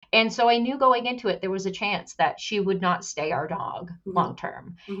And so I knew going into it, there was a chance that she would not stay our dog Mm-hmm. long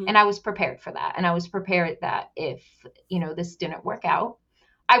term. Mm-hmm. And I was prepared for that. And I was prepared that if, this didn't work out,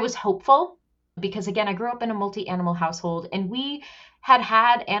 I was hopeful because, again, I grew up in a multi animal household and we had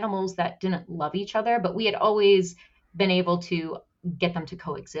animals that didn't love each other, but we had always been able to get them to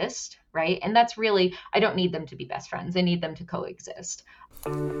coexist, right? And that's really, I don't need them to be best friends. I need them to coexist.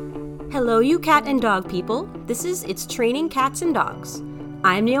 Hello, you cat and dog people. This is It's Training Cats and Dogs.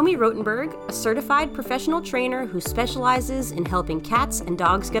 I'm Naomi Rotenberg, a certified professional trainer who specializes in helping cats and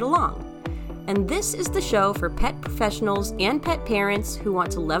dogs get along. And this is the show for pet professionals and pet parents who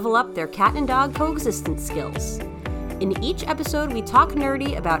want to level up their cat and dog coexistence skills. In each episode, we talk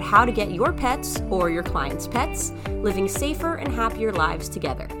nerdy about how to get your pets, or your clients' pets, living safer and happier lives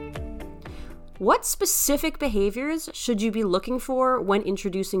together. What specific behaviors should you be looking for when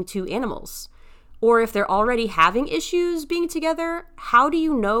introducing two animals? Or if they're already having issues being together, how do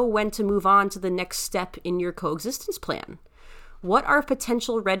you know when to move on to the next step in your coexistence plan? What are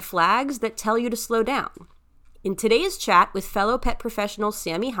potential red flags that tell you to slow down? In today's chat with fellow pet professional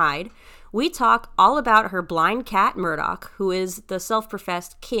Sammy Hyde, we talk all about her blind cat Murdoch, who is the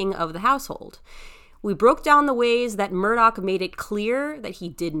self-professed king of the household. We broke down the ways that Murdoch made it clear that he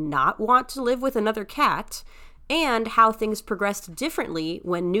did not want to live with another cat, and how things progressed differently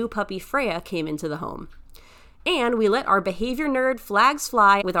when new puppy Freya came into the home. And we let our behavior nerd flags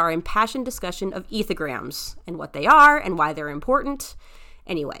fly with our impassioned discussion of ethograms, and what they are and why they're important.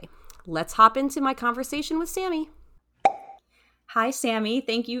 Anyway, let's hop into my conversation with Sammy. Hi, Sammy.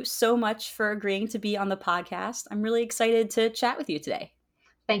 Thank you so much for agreeing to be on the podcast. I'm really excited to chat with you today.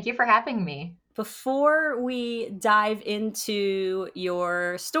 Thank you for having me. Before we dive into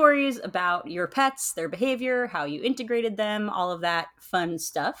your stories about your pets, their behavior, how you integrated them, all of that fun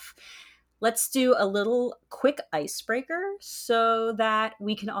stuff, let's do a little quick icebreaker so that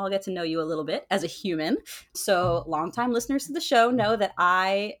we can all get to know you a little bit as a human. So longtime listeners to the show know that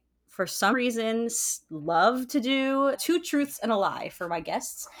I, for some reason, love to do 2 truths and a lie for my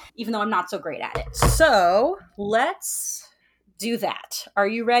guests, even though I'm not so great at it. So let's do that. Are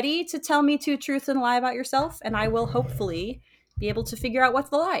you ready to tell me 2 truths and a lie about yourself? And I will hopefully be able to figure out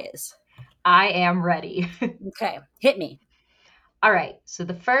what the lie is. I am ready. Okay, hit me. All right. So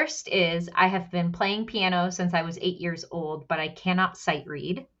the first is I have been playing piano since I was 8 years old, but I cannot sight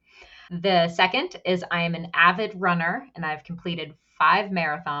read. The second is I am an avid runner and I've completed 5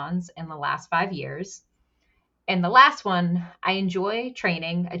 marathons in the last 5 years. And the last one, I enjoy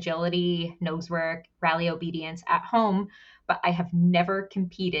training agility, nose work, rally obedience at home, but I have never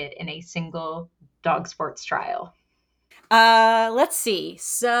competed in a single dog sports trial. Let's see.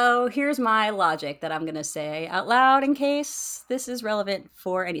 So here's my logic that I'm going to say out loud in case this is relevant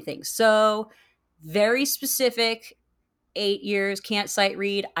for anything. So very specific, 8 years, can't sight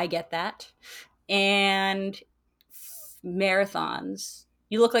read. I get that. And marathons.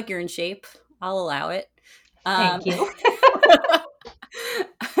 You look like you're in shape. I'll allow it. Thank you.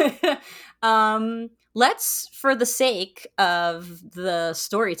 Let's, for the sake of the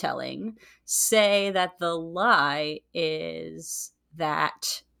storytelling, say that the lie is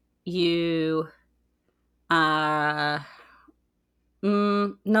that you, no,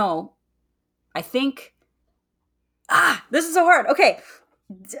 I think, this is so hard. Okay.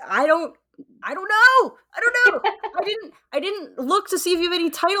 I don't know. I didn't look to see if you have any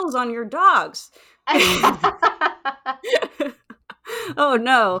titles on your dogs. Oh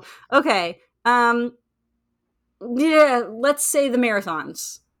no. Okay. Yeah, let's say the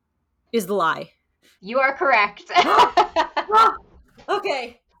marathons is the lie. You are correct.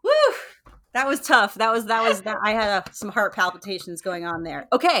 Okay. Woo! That was tough. That was I had some heart palpitations going on there.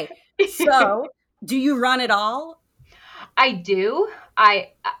 Okay. So, do you run at all? I do.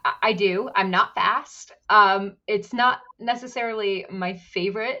 I do. I'm not fast. It's not necessarily my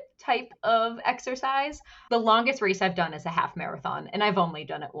favorite type of exercise. The longest race I've done is a half marathon, and I've only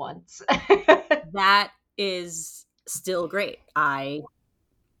done it once. That is still great. I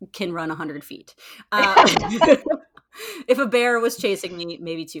can run 100 feet. If a bear was chasing me,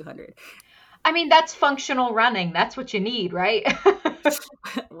 maybe 200. I mean, that's functional running. That's what you need, right?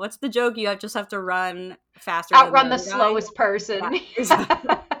 What's the joke? You just have to run faster. Outrun the slowest person.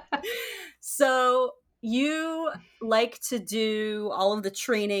 Yeah. So you like to do all of the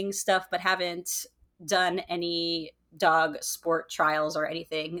training stuff, but haven't done any dog sport trials or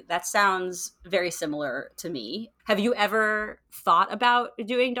anything. That sounds very similar to me. Have you ever thought about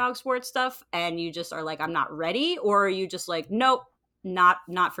doing dog sport stuff and you just are like, I'm not ready? Or are you just like, nope, not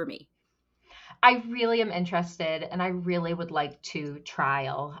for me? I really am interested and I really would like to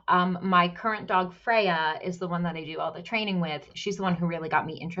trial. My current dog, Freya, is the one that I do all the training with. She's the one who really got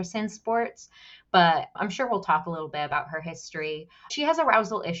me interested in sports, but I'm sure we'll talk a little bit about her history. She has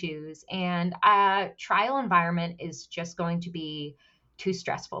arousal issues, and a trial environment is just going to be too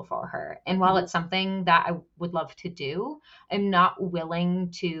stressful for her. And while Mhm. it's something that I would love to do, I'm not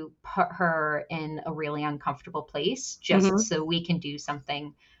willing to put her in a really uncomfortable place just Mhm. so we can do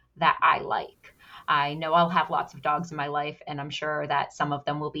something that I like. I know I'll have lots of dogs in my life, and I'm sure that some of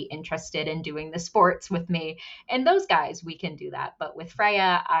them will be interested in doing the sports with me. And those guys, we can do that. But with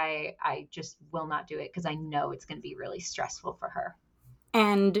Freya, I just will not do it because I know it's going to be really stressful for her.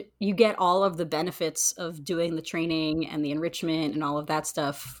 And you get all of the benefits of doing the training and the enrichment and all of that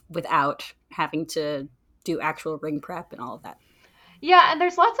stuff without having to do actual ring prep and all of that. Yeah, and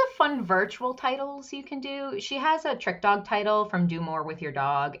there's lots of fun virtual titles you can do. She has a trick dog title from Do More with Your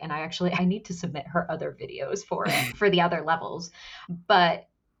Dog, and I need to submit her other videos for it for the other levels. But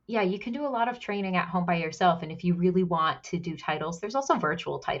yeah, you can do a lot of training at home by yourself, and if you really want to do titles, there's also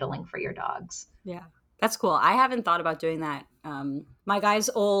virtual titling for your dogs. Yeah, that's cool. I haven't thought about doing that. My guy's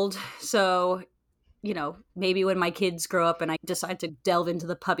old, so maybe when my kids grow up and I decide to delve into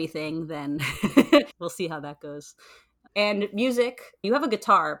the puppy thing, then we'll see how that goes. And music, you have a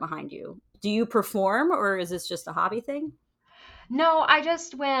guitar behind you. Do you perform or is this just a hobby thing? No, I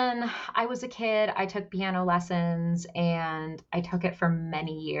just, when I was a kid, I took piano lessons and I took it for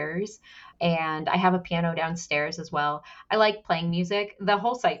many years. And I have a piano downstairs as well. I like playing music. The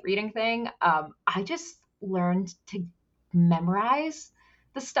whole sight reading thing, I just learned to memorize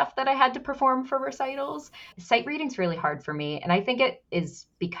the stuff that I had to perform for recitals. Sight reading's really hard for me. And I think it is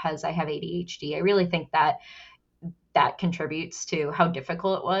because I have ADHD. I really think that that contributes to how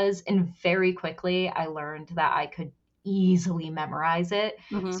difficult it was. And very quickly, I learned that I could easily memorize it.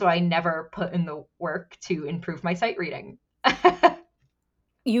 Mm-hmm. So I never put in the work to improve my sight reading.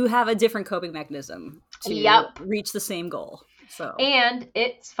 You have a different coping mechanism to Yep. reach the same goal. So, And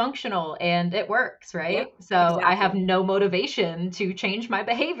it's functional and it works, yep, right? So I have exactly. no motivation to change my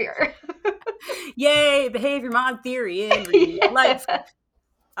behavior. Yay, behavior mod theory in real life. Yeah.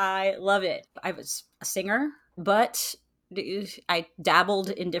 I love it. I was a singer, but I dabbled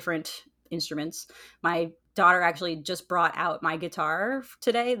in different instruments. My daughter actually just brought out my guitar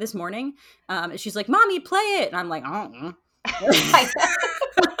today, this morning. And she's like, Mommy, play it. And I'm like, oh.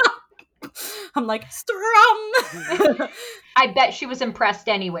 I'm like, strum. I bet she was impressed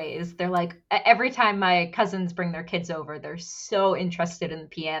anyways. They're like, every time my cousins bring their kids over, they're so interested in the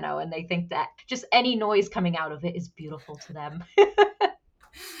piano and they think that just any noise coming out of it is beautiful to them.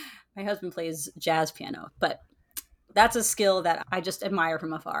 My husband plays jazz piano, but that's a skill that I just admire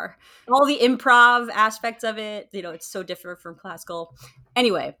from afar. All the improv aspects of it, it's so different from classical.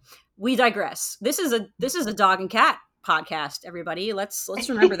 Anyway, we digress. This is a dog and cat podcast, everybody. Let's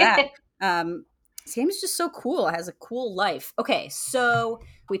remember that. Sam's just so cool. Has a cool life. Okay, so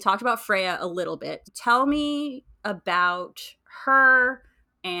we talked about Freya a little bit. Tell me about her,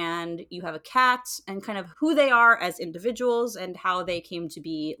 and you have a cat, and kind of who they are as individuals and how they came to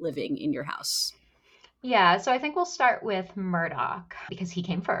be living in your house. Yeah, so I think we'll start with Murdoch because he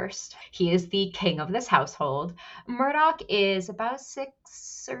came first. He is the king of this household. Murdoch is about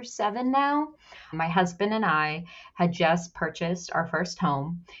 6 or 7 now. My husband and I had just purchased our first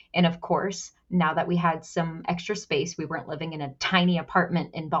home. And of course, now that we had some extra space, we weren't living in a tiny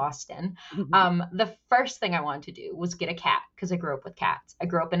apartment in Boston. The first thing I wanted to do was get a cat because I grew up with cats. I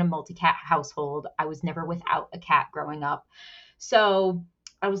grew up in a multi cat household. I was never without a cat growing up. So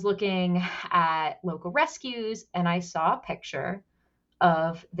I was looking at local rescues and I saw a picture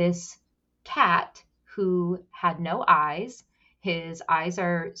of this cat who had no eyes. His eyes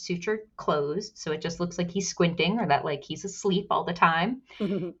are sutured closed, so it just looks like he's squinting or that like he's asleep all the time.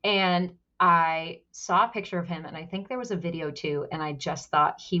 And I saw a picture of him and I think there was a video too, and I just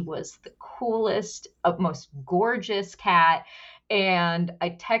thought he was the coolest, most gorgeous cat. And I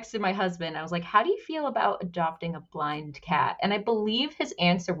texted my husband. I was like, "How do you feel about adopting a blind cat?" And I believe his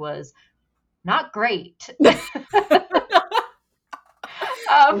answer was not great.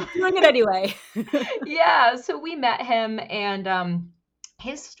 I'm um, doing it anyway. yeah, so we met him, and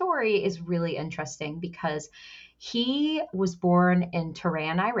his story is really interesting because he was born in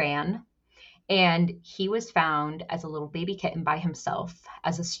Tehran, Iran, and he was found as a little baby kitten by himself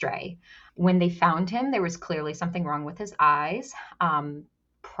as a stray. When they found him, there was clearly something wrong with his eyes.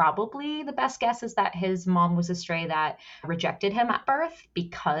 Probably the best guess is that his mom was a stray that rejected him at birth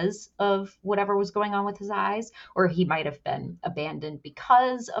because of whatever was going on with his eyes, or he might have been abandoned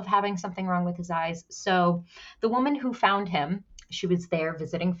because of having something wrong with his eyes. So the woman who found him She was there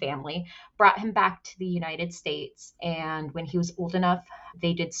visiting family, brought him back to the United States. And when he was old enough,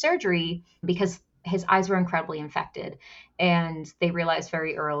 they did surgery because his eyes were incredibly infected. And they realized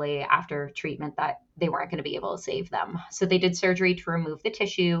very early after treatment that they weren't going to be able to save them. So they did surgery to remove the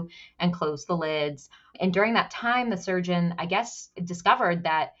tissue and close the lids. And during that time, the surgeon, I guess, discovered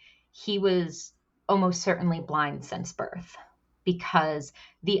that he was almost certainly blind since birth because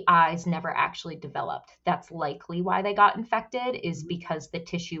the eyes never actually developed. That's likely why they got infected, is because the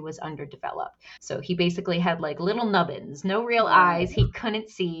tissue was underdeveloped. So he basically had like little nubbins, no real eyes. He couldn't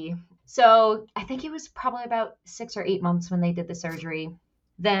see. So I think it was probably about 6 or 8 months when they did the surgery.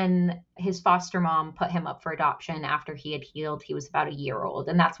 Then his foster mom put him up for adoption after he had healed. He was about a year old,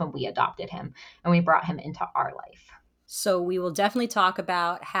 and that's when we adopted him and we brought him into our life. So we will definitely talk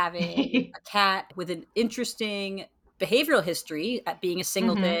about having a cat with an interesting behavioral history at being a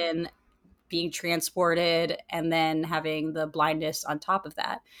singleton, being transported, and then having the blindness on top of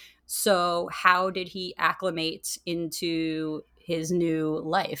that. So how did he acclimate into his new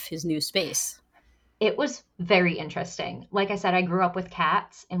life, his new space? It was very interesting. Like I said, I grew up with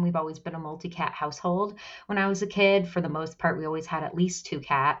cats, and we've always been a multi-cat household. When I was a kid, for the most part, we always had at least 2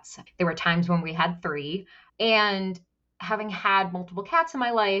 cats. There were times when we had 3. And having had multiple cats in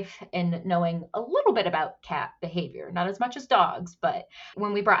my life and knowing a little bit about cat behavior, not as much as dogs, but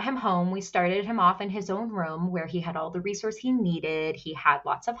when we brought him home, we started him off in his own room where he had all the resources he needed. He had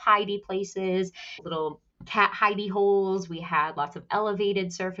lots of hidey places, little cat hidey holes. We had lots of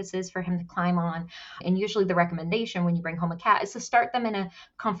elevated surfaces for him to climb on. And usually the recommendation when you bring home a cat is to start them in a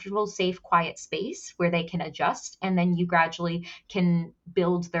comfortable, safe, quiet space where they can adjust. And then you gradually can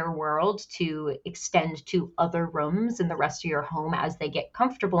build their world to extend to other rooms in the rest of your home as they get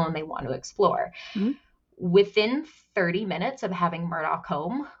comfortable and they want to explore. Mm-hmm. Within 30 minutes of having Murdoch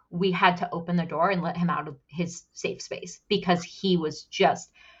home, we had to open the door and let him out of his safe space because he was just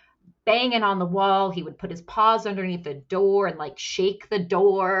banging on the wall. He would put his paws underneath the door and like shake the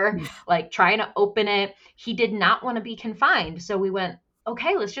door, like trying to open it. He did not want to be confined. So we went,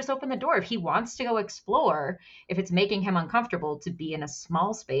 okay, let's just open the door. If he wants to go explore, if it's making him uncomfortable to be in a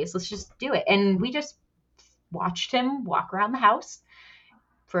small space, let's just do it. And we just watched him walk around the house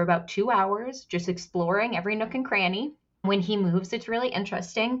for about 2 hours, just exploring every nook and cranny. When he moves, it's really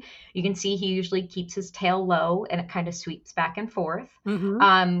interesting. You can see he usually keeps his tail low and it kind of sweeps back and forth.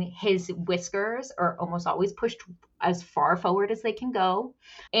 Mm-hmm. His whiskers are almost always pushed as far forward as they can go.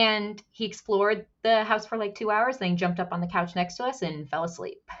 And he explored the house for like 2 hours, then jumped up on the couch next to us and fell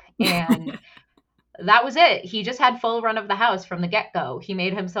asleep. And that was it. He just had full run of the house from the get-go. He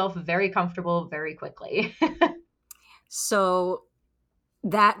made himself very comfortable very quickly. So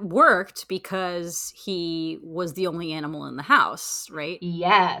that worked because he was the only animal in the house, right?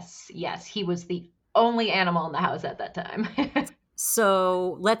 Yes. He was the only animal in the house at that time.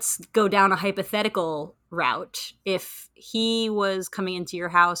 So let's go down a hypothetical route. If he was coming into your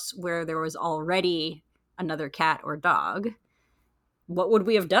house where there was already another cat or dog, what would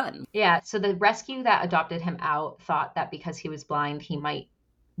we have done? Yeah. So the rescue that adopted him out thought that because he was blind, he might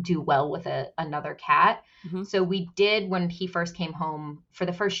do well with another cat. Mm-hmm. So we did, when he first came home, for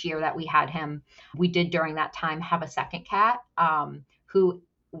the first year that we had him, we did during that time have a second cat who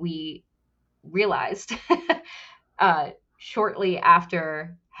we realized shortly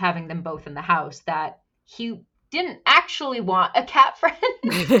after having them both in the house that he didn't actually want a cat friend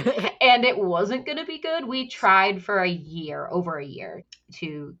and it wasn't going to be good. We tried for over a year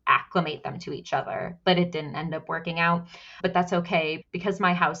to acclimate them to each other, but it didn't end up working out. But that's okay because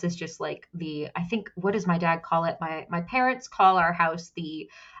my house is just like I think, what does my dad call it? My parents call our house the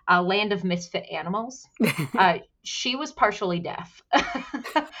land of misfit animals. She was partially deaf.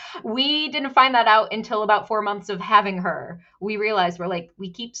 We didn't find that out until about 4 months of having her. We realized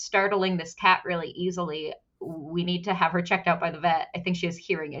we keep startling this cat really easily. We need to have her checked out by the vet. I think she has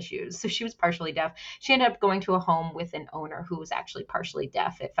hearing issues. So she was partially deaf. She ended up going to a home with an owner who was actually partially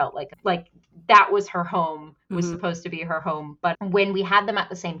deaf. It felt like that was her home, was supposed to be her home. But when we had them at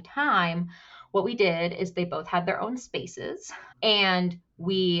the same time, what we did is they both had their own spaces and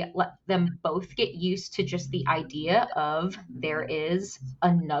we let them both get used to just the idea of there is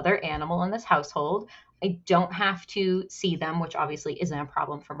another animal in this household. I don't have to see them, which obviously isn't a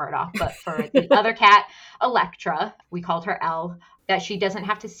problem for Murdoch, but for the other cat, Electra, we called her Elle, that she doesn't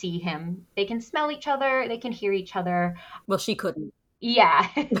have to see him. They can smell each other. They can hear each other. Well, she couldn't. Yeah,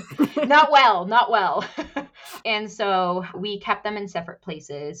 not well. And so we kept them in separate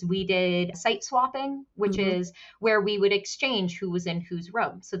places. We did site swapping, which is where we would exchange who was in whose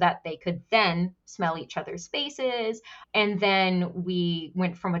room so that they could then smell each other's faces. And then we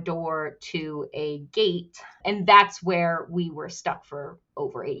went from a door to a gate. And that's where we were stuck for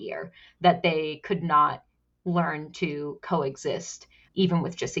over a year, that they could not learn to coexist, even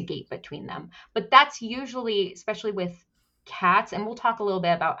with just a gate between them. But that's usually, especially with cats, and we'll talk a little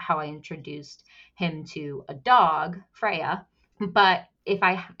bit about how I introduced him to a dog, Freya. But if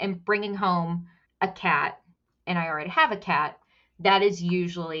I am bringing home a cat and I already have a cat, that is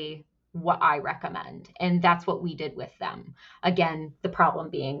usually what I recommend. And that's what we did with them. Again, the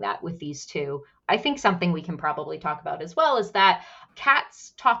problem being that with these two, I think something we can probably talk about as well is that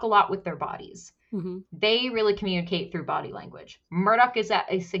cats talk a lot with their bodies. They really communicate through body language. Murdoch is at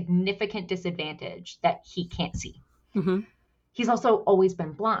a significant disadvantage that he can't see. He's also always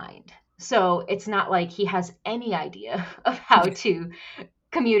been blind. So it's not like he has any idea of how to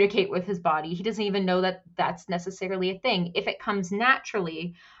communicate with his body. He doesn't even know that that's necessarily a thing. If it comes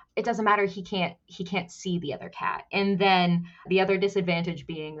naturally, it doesn't matter. He can't see the other cat. And then the other disadvantage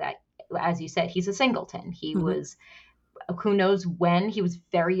being that, as you said, he's a singleton. He was, who knows when, he was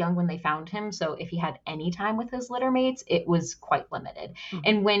very young when they found him. So if he had any time with his litter mates, it was quite limited.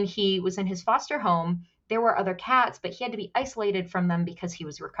 And when he was in his foster home, there were other cats, but he had to be isolated from them because he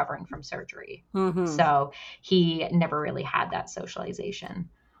was recovering from surgery. So he never really had that socialization.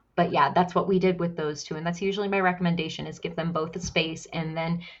 But yeah, that's what we did with those two. And that's usually my recommendation, is give them both a space and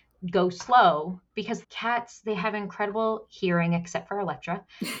then go slow, because cats, they have incredible hearing, except for Electra.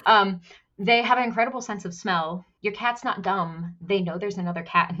 They have an incredible sense of smell. Your cat's not dumb. They know there's another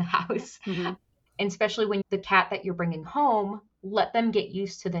cat in the house. And especially when the cat that you're bringing home, let them get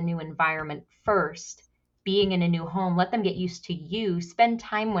used to the new environment first. Being in a new home, let them get used to you, spend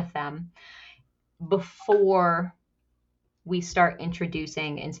time with them before we start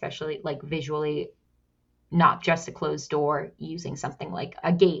introducing, and especially like visually, not just a closed door, using something like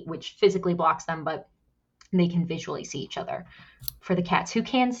a gate, which physically blocks them, but they can visually see each other, for the cats who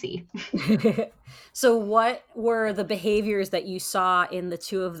can see. So what were the behaviors that you saw in the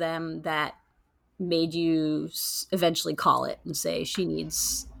two of them that made you eventually call it and say she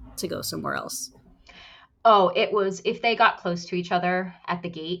needs to go somewhere else? Oh, it was, if they got close to each other at the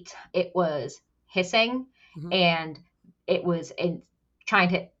gate, it was hissing and it was trying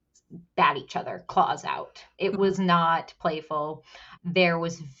to bat each other, claws out. It was not playful. There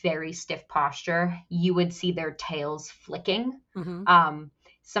was very stiff posture. You would see their tails flicking.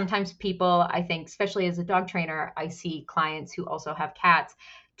 Sometimes people, I think, especially as a dog trainer, I see clients who also have cats.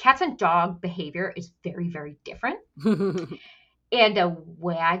 Cats and dog behavior is very, very different. And a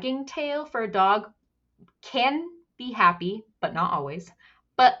wagging tail for a dog can be happy, but not always.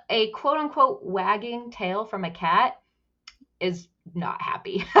 But a quote unquote wagging tail from a cat is not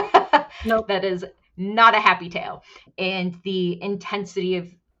happy. Nope. That is not a happy tail. And the intensity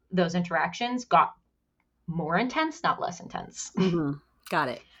of those interactions got more intense, not less intense. Got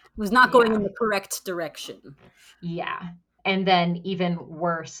it. It was not going in the correct direction. Yeah. And then even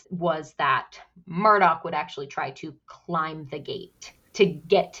worse was that Murdoch would actually try to climb the gate to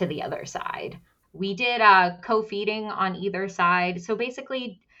get to the other side. We did co-feeding on either side. So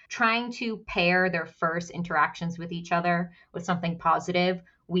basically trying to pair their first interactions with each other with something positive.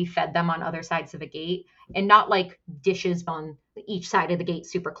 We fed them on other sides of a gate, and not like dishes on each side of the gate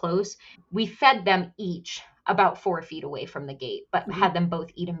super close. We fed them each about 4 feet away from the gate, but had them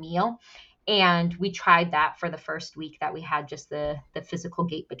both eat a meal. And we tried that for the first week that we had just the physical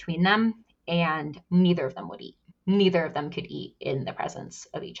gate between them, and neither of them would eat. Neither of them could eat in the presence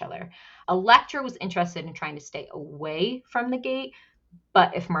of each other. Electra was interested in trying to stay away from the gate,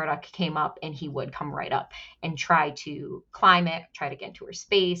 but if Murdoch came up, and he would come right up and try to climb it, try to get into her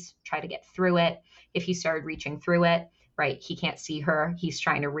space, try to get through it. If he started reaching through it, right, he can't see her. He's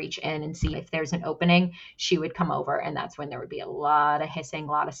trying to reach in and see if there's an opening. She would come over, and that's when there would be a lot of hissing,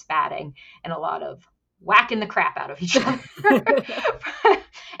 a lot of spatting, and a lot of whacking the crap out of each other.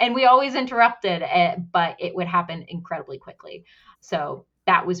 And we always interrupted it, but it would happen incredibly quickly. So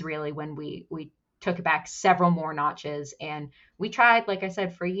that was really when we took it back several more notches. And we tried, like I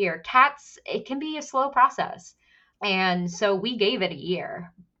said, for a year. Cats, it can be a slow process. And so we gave it a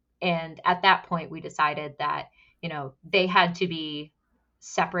year. And at that point, we decided that, you know, they had to be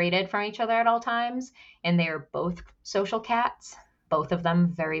separated from each other at all times. And they're both social cats, both of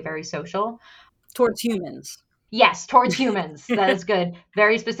them very, very social. Towards humans. Yes, towards humans. That is good.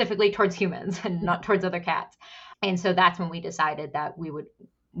 Very specifically towards humans and not towards other cats. And so that's when we decided that we would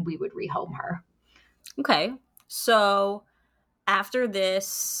rehome her. Okay. So after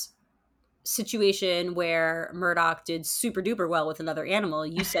this, situation where Murdoch did super duper well with another animal,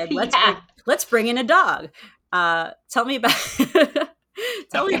 you said, Yeah. let's bring in a dog. Tell me about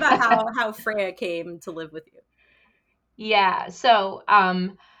tell me about how Freya came to live with you. Yeah. So,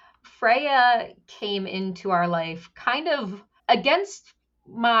 Freya came into our life kind of against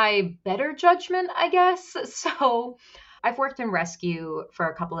my better judgment, I guess. So, I've worked in rescue for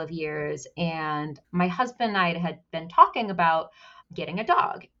a couple of years, and my husband and I had been talking about getting a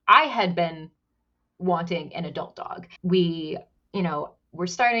dog. I had been wanting an adult dog. We're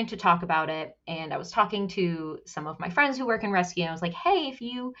starting to talk about it. And I was talking to some of my friends who work in rescue. And I was like, hey, if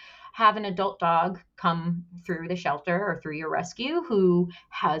you have an adult dog come through the shelter or through your rescue who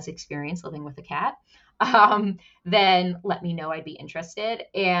has experience living with a cat, then let me know. I'd be interested.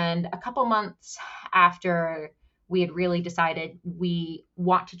 And a couple months after we had really decided we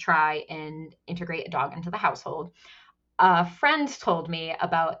want to try and integrate a dog into the household, a friend told me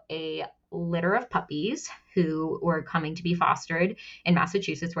about a litter of puppies who were coming to be fostered in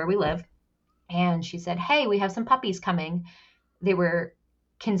Massachusetts, where we live. And she said, hey, we have some puppies coming. They were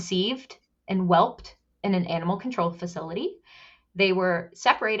conceived and whelped in an animal control facility. They were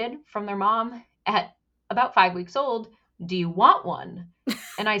separated from their mom at about 5 weeks old. Do you want one?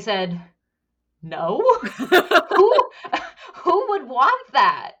 And I said, no. Who would want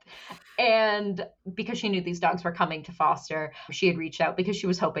that? And because she knew these dogs were coming to foster, she had reached out because she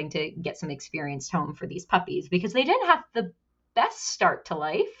was hoping to get some experienced home for these puppies because they didn't have the best start to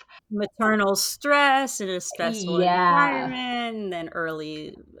life. Maternal stress in a stressful environment, and then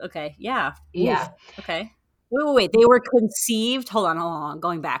early. Okay, yeah. Yeah. Oof. Okay. Wait. They were conceived. Hold on.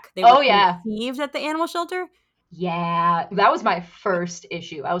 Going back. They were conceived at the animal shelter? Yeah. That was my first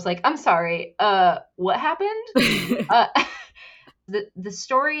issue. I was like, I'm sorry. What happened? The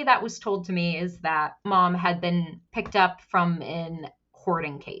story that was told to me is that mom had been picked up from an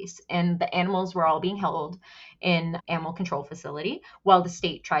hoarding case and the animals were all being held in animal control facility while the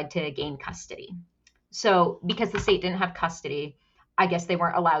state tried to gain custody. So because the state didn't have custody, I guess they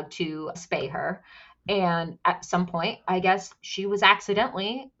weren't allowed to spay her. And at some point, I guess she was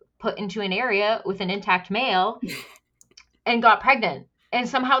accidentally put into an area with an intact male and got pregnant. And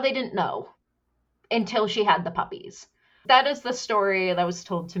somehow they didn't know until she had the puppies. That is the story that was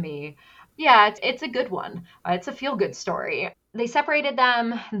told to me. Yeah, it's a good one. It's a feel-good story. They separated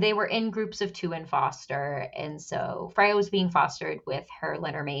them. They were in groups of 2 in foster. And so Freya was being fostered with her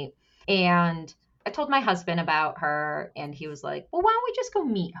litter mate. And I told my husband about her, and he was like, well, why don't we just go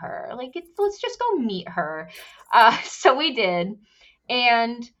meet her? Let's just go meet her. So we did.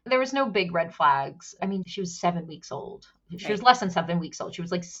 And there was no big red flags. I mean, she was 7 weeks old. She was less than 7 weeks old. She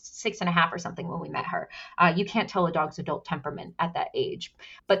was like 6.5 or something when we met her. You can't tell a dog's adult temperament at that age.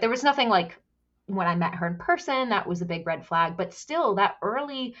 But there was nothing like when I met her in person that was a big red flag. But still, that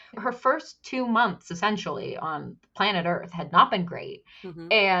early, her first 2 months essentially on planet Earth had not been great.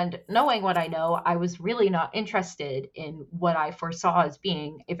 Mm-hmm. And knowing what I know, I was really not interested in what I foresaw as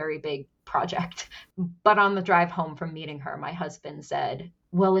being a very big project. But on the drive home from meeting her, my husband said,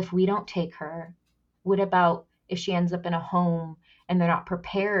 well, if we don't take her, what about if she ends up in a home and they're not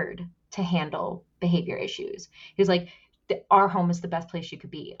prepared to handle behavior issues? He was like, our home is the best place you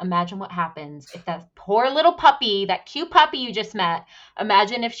could be. Imagine what happens if that poor little puppy, that cute puppy you just met,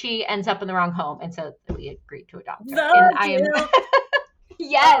 imagine if she ends up in the wrong home. And so we agreed to adopt her. And I am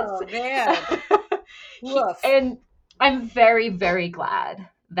yes. Oh, man. And I'm very, very glad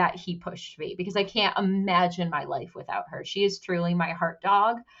that he pushed me because I can't imagine my life without her. She is truly my heart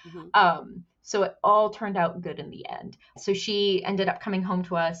dog. Mm-hmm. So it all turned out good in the end. So she ended up coming home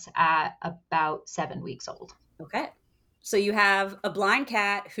to us at about 7 weeks old. Okay. So you have a blind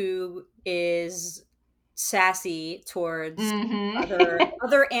cat who is sassy towards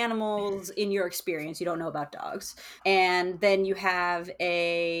other animals in your experience. You don't know about dogs. And then you have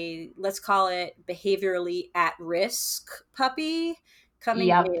a, let's call it behaviorally at-risk puppy coming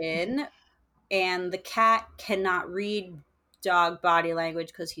in, and the cat cannot read dog body language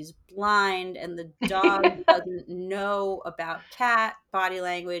because he's blind, and the dog doesn't know about cat body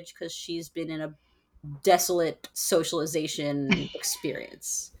language because she's been in a desolate socialization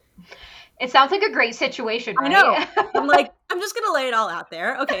experience. It sounds like a great situation, right? I know. I'm like, I'm just going to lay it all out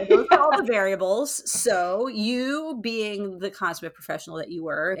there. Okay, those are all the variables. So you, being the consummate professional that you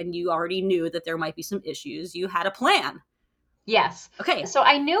were, and you already knew that there might be some issues, you had a plan. Yes. Okay. So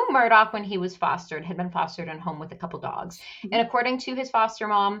I knew Murdoch when he was fostered, had been fostered in home with a couple dogs. Mm-hmm. And according to his foster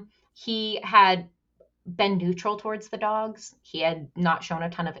mom, he had been neutral towards the dogs. He had not shown a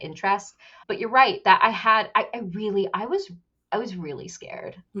ton of interest. But you're right that I was I was really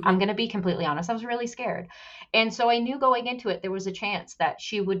scared. Mm-hmm. I'm going to be completely honest. I was really scared. And so I knew going into it, there was a chance that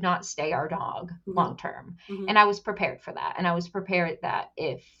she would not stay our dog long term. Mm-hmm. And I was prepared for that. And I was prepared that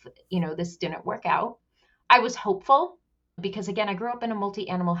if, this didn't work out, I was hopeful because, again, I grew up in a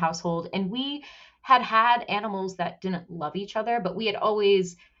multi-animal household and we had animals that didn't love each other, but we had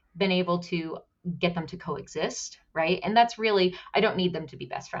always been able to get them to coexist, right? And that's really, I don't need them to be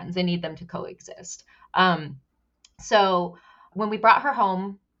best friends. I need them to coexist. So when we brought her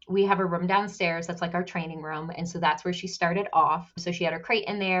home, we have a room downstairs that's like our training room. And so that's where she started off. So she had her crate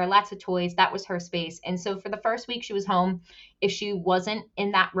in there, lots of toys. That was her space. And so for the first week she was home, if she wasn't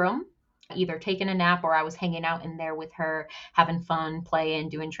in that room, either taking a nap or I was hanging out in there with her, having fun, playing,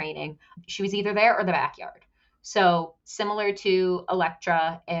 doing training, she was either there or the backyard. So similar to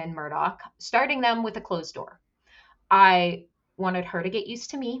Electra and Murdoch, starting them with a closed door. I wanted her to get used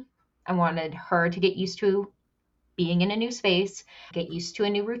to me. I wanted her to get used to being in a new space, get used to a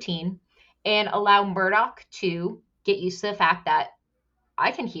new routine, and allow Murdoch to get used to the fact that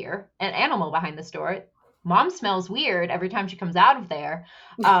I can hear an animal behind this door. Mom smells weird every time she comes out of there.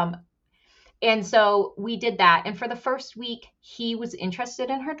 And so we did that. And for the first week, he was interested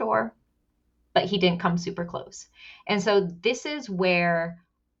in her door, but he didn't come super close. And so this is where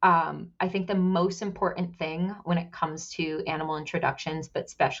I think the most important thing when it comes to animal introductions, but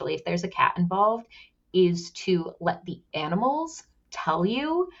especially if there's a cat involved, is to let the animals tell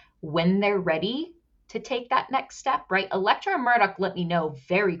you when they're ready to take that next step, right? Electra and Murdoch let me know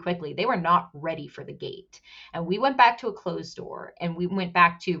very quickly they were not ready for the gate. And we went back to a closed door and we went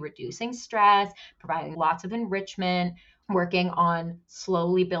back to reducing stress, providing lots of enrichment, working on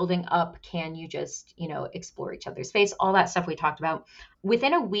slowly building up. Can you just, explore each other's space? All that stuff we talked about.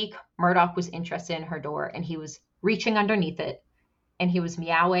 Within a week, Murdoch was interested in her door and he was reaching underneath it and he was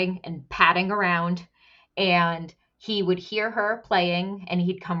meowing and patting around and he would hear her playing and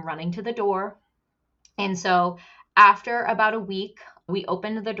he'd come running to the door. And so after about a week, we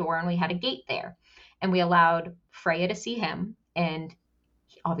opened the door and we had a gate there and we allowed Freya to see him. And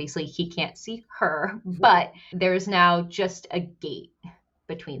obviously he can't see her, but there's now just a gate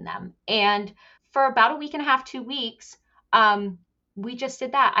between them. And for about a week and a half, 2 weeks, we just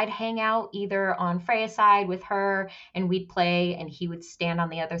did that. I'd hang out either on Freya's side with her and we'd play and he would stand on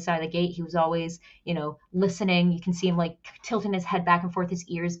the other side of the gate. He was always, listening. You can see him like tilting his head back and forth, his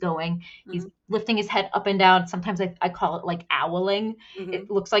ears going. Mm-hmm. He's lifting his head up and down. Sometimes I call it like owling. Mm-hmm.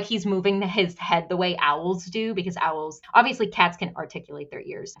 It looks like he's moving his head the way owls do because obviously cats can articulate their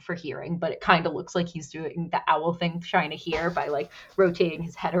ears for hearing, but it kind of looks like he's doing the owl thing, trying to hear by like rotating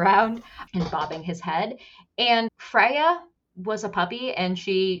his head around and bobbing his head. And Freya was a puppy and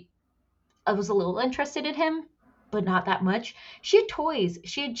I was a little interested in him, but not that much. She had toys,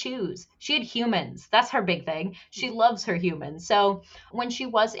 she had chews, she had humans. That's her big thing. She loves her humans. So when she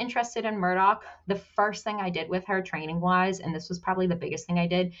was interested in Murdoch, the first thing I did with her training wise, and this was probably the biggest thing I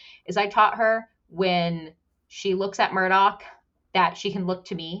did, is I taught her when she looks at Murdoch that she can look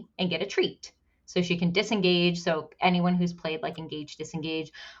to me and get a treat. So she can disengage. So anyone who's played like engage,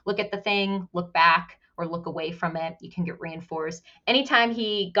 disengage, look at the thing, look back, or look away from it, you can get reinforced. Anytime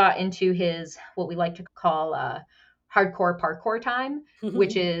he got into his, what we like to call hardcore parkour time,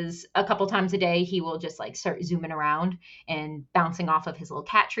 which is a couple times a day, he will just like start zooming around and bouncing off of his little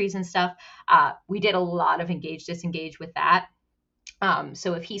cat trees and stuff. We did a lot of engage, disengage with that.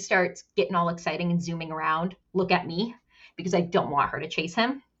 So if he starts getting all exciting and zooming around, look at me because I don't want her to chase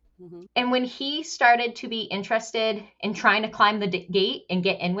him. Mm-hmm. And when he started to be interested in trying to climb the gate and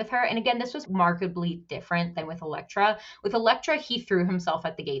get in with her, and again, this was markedly different than with Electra. With Electra, he threw himself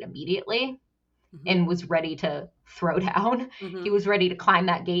at the gate immediately and was ready to throw down. He was ready to climb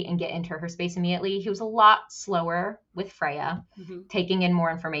that gate and get into her space immediately. He was a lot slower with Freya, taking in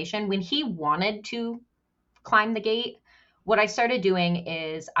more information. When he wanted to climb the gate, what I started doing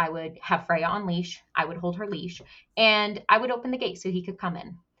is I would have Freya on leash, I would hold her leash, and I would open the gate so he could come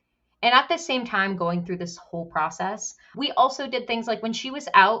in. And at the same time, going through this whole process, we also did things like when she was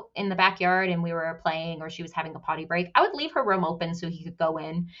out in the backyard and we were playing or she was having a potty break, I would leave her room open so he could go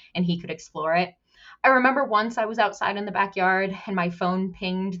in and he could explore it. I remember once I was outside in the backyard and my phone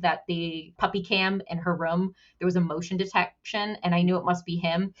pinged that the puppy cam in her room, there was a motion detection and I knew it must be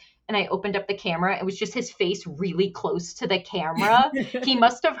him. And I opened up the camera. It was just his face really close to the camera. He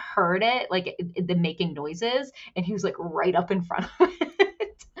must have heard it, like the making noises, and he was like right up in front of it.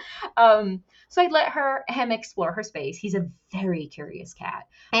 So I let him explore her space. He's a very curious cat.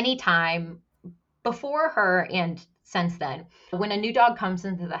 Anytime before her and since then, when a new dog comes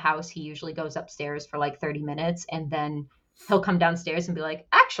into the house, he usually goes upstairs for like 30 minutes and then he'll come downstairs and be like,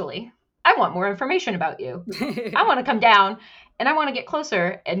 actually, I want more information about you. I want to come down and I want to get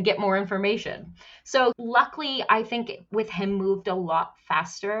closer and get more information. So luckily, I think with him moved a lot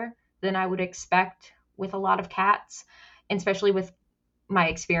faster than I would expect with a lot of cats, and especially with my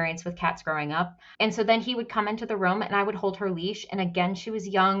experience with cats growing up. And so then he would come into the room and I would hold her leash. And again, she was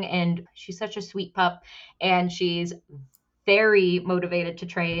young and she's such a sweet pup and she's very motivated to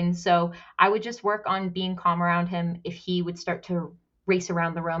train. So I would just work on being calm around him. If he would start to race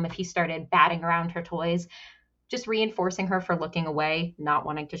around the room, if he started batting around her toys, just reinforcing her for looking away, not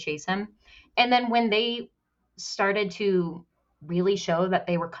wanting to chase him. And then when they started to really show that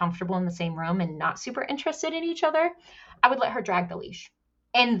they were comfortable in the same room and not super interested in each other, I would let her drag the leash.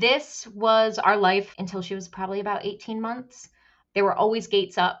 And this was our life until she was probably about 18 months. There were always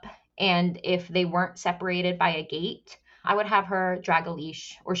gates up. And if they weren't separated by a gate, I would have her drag a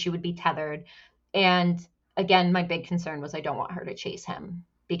leash or she would be tethered. And again, my big concern was I don't want her to chase him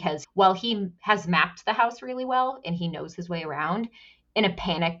because while he has mapped the house really well and he knows his way around, in a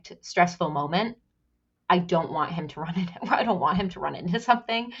panicked, stressful moment, I don't want him to run into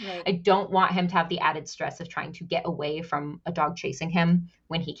something. Right. I don't want him to have the added stress of trying to get away from a dog chasing him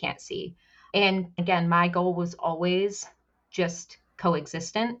when he can't see. And again, my goal was always just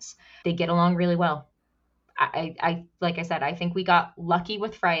coexistence. They get along really well. I like I said, I think we got lucky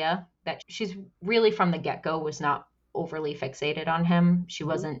with Freya that she's really from the get-go was not overly fixated on him. She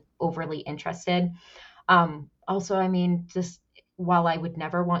wasn't overly interested. Also, I mean, just while I would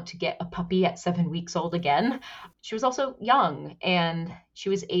never want to get a puppy at 7 weeks old again, she was also young and she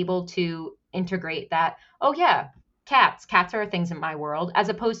was able to integrate that, oh yeah, cats are things in my world, as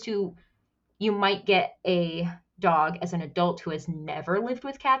opposed to you might get a dog as an adult who has never lived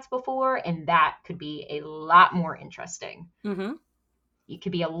with cats before, and that could be a lot more interesting. Mm-hmm. You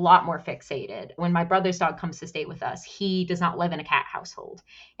could be a lot more fixated. When my brother's dog comes to stay with us, he does not live in a cat household.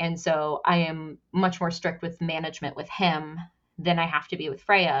 And so I am much more strict with management with him than I have to be with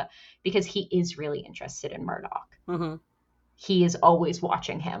Freya because he is really interested in Murdoch. Mm-hmm. He is always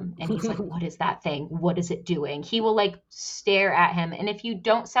watching him and he's like, what is that thing? What is it doing? He will like stare at him. And if you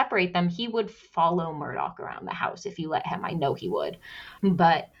don't separate them, he would follow Murdoch around the house if you let him. I know he would.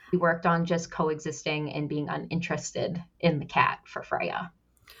 But we worked on just coexisting and being uninterested in the cat for Freya.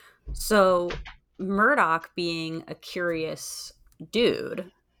 So Murdoch being a curious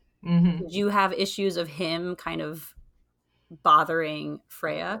dude, Mm-hmm. did you have issues of him kind of bothering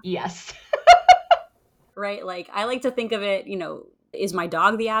Freya? Yes. Right? Like, I like to think of it, is my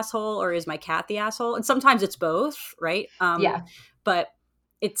dog the asshole or is my cat the asshole? And sometimes it's both, right? Yeah. But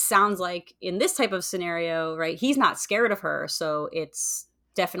it sounds like in this type of scenario, right, he's not scared of her. So it's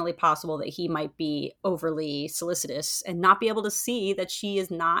definitely possible that he might be overly solicitous and not be able to see that she is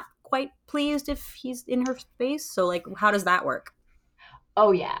not quite pleased if he's in her space. So, like, how does that work?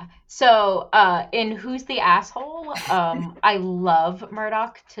 Oh, yeah. So in Who's the Asshole, I love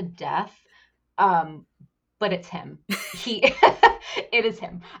Murdoch to death. But it's him. It is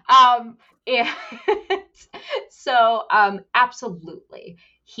him. And so, absolutely.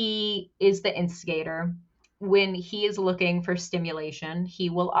 He is the instigator. When he is looking for stimulation, he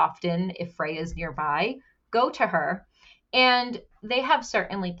will often, if Freya is nearby, go to her. And they have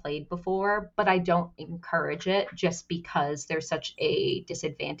certainly played before, but I don't encourage it just because there's such a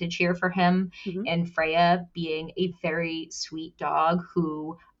disadvantage here for him. Mm-hmm. And Freya being a very sweet dog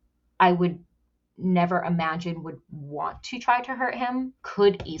who I would never imagine would want to try to hurt him,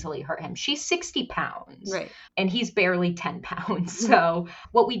 could easily hurt him. She's 60 pounds. Right. And he's barely 10 pounds. So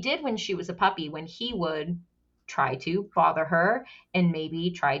what we did when she was a puppy, when he would try to bother her and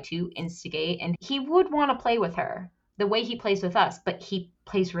maybe try to instigate, and he would want to play with her the way he plays with us, but he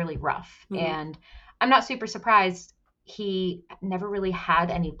plays really rough. Mm-hmm. And I'm not super surprised. He never really had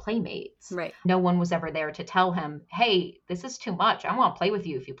any playmates. Right. No one was ever there to tell him, hey, this is too much. I want to play with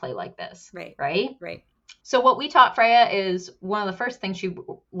you if you play like this. Right. Right? Right. So what we taught Freya is one of the first things she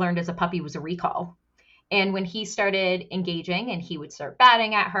learned as a puppy was a recall. And when he started engaging and he would start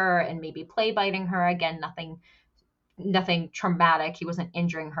batting at her and maybe play biting her, again, nothing traumatic. He wasn't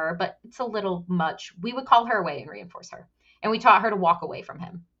injuring her, but it's a little much. We would call her away and reinforce her. And we taught her to walk away from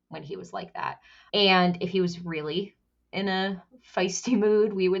him when he was like that. And if he was really in a feisty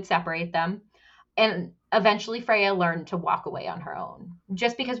mood, we would separate them. And eventually Freya learned to walk away on her own,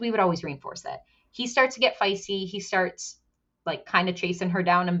 just because we would always reinforce it. He starts to get feisty. He starts like kind of chasing her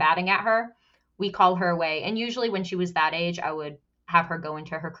down and batting at her. We call her away. And usually when she was that age, I would have her go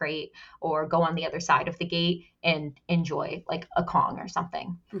into her crate or go on the other side of the gate and enjoy like a Kong or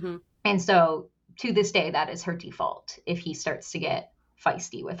something. Mm-hmm. And so to this day, that is her default if he starts to get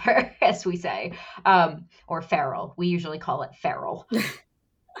feisty with her, as we say, or feral. We usually call it feral.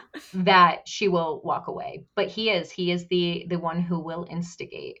 that she will walk away. But he is the one who will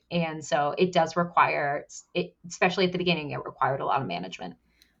instigate. And so it does require it, especially at the beginning, it required a lot of management.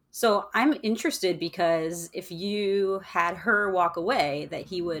 So I'm interested because if you had her walk away, that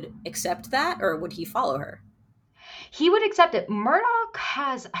he would accept that, or would he follow her? He would accept it. Murdoch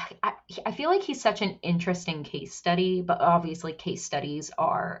has, I feel like he's such an interesting case study, but obviously case studies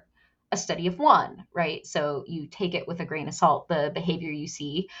are a study of one, right? So you take it with a grain of salt, the behavior you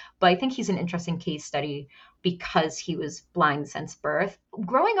see. But I think he's an interesting case study because he was blind since birth.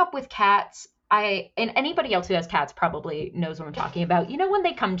 Growing up with cats, and anybody else who has cats probably knows what I'm talking about. You know, when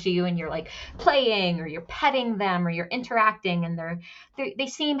they come to you and you're like playing or you're petting them or you're interacting and they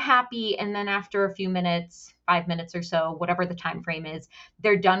seem happy, and then after a few minutes, 5 minutes or so, whatever the time frame is,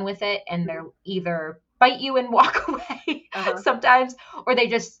 they're done with it and they're either bite you and walk away sometimes, or they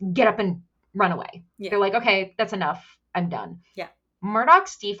just get up and run away. Yeah. They're like, okay, that's enough. I'm done. Yeah.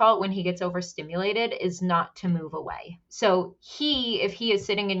 Murdoch's default when he gets overstimulated is not to move away. So if he is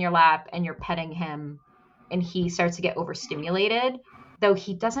sitting in your lap and you're petting him and he starts to get overstimulated, though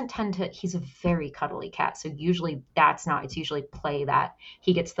he doesn't tend to, he's a very cuddly cat. So usually it's usually play that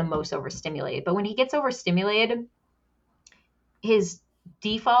he gets the most overstimulated. But when he gets overstimulated, his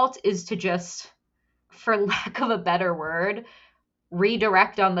default is to just, for lack of a better word,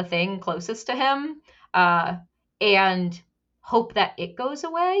 redirect on the thing closest to him, and hope that it goes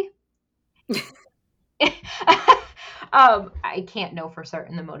away. I can't know for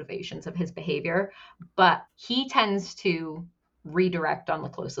certain the motivations of his behavior, but he tends to redirect on the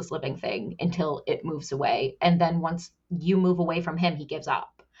closest living thing until it moves away. And then once you move away from him, he gives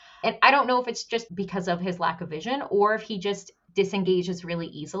up. And I don't know if it's just because of his lack of vision or if he just disengages really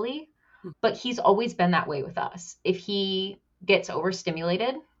easily, but he's always been that way with us. If he gets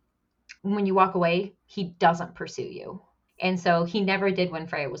overstimulated, when you walk away, he doesn't pursue you. And so he never did when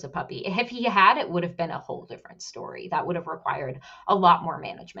Freya was a puppy. If he had, it would have been a whole different story. That would have required a lot more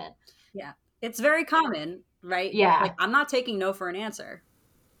management. Yeah. It's very common, right? Yeah. Like, I'm not taking no for an answer.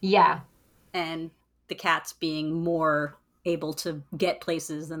 Yeah. And the cats being more able to get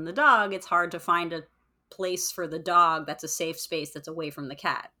places than the dog, it's hard to find a place for the dog that's a safe space that's away from the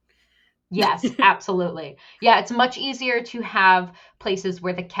cat. Yes, absolutely. Yeah, it's much easier to have places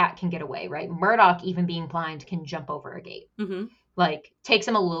where the cat can get away, right? Murdoch, even being blind, can jump over a gate. Mm-hmm. Like, takes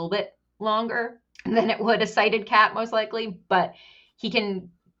him a little bit longer than it would a sighted cat, most likely, but he can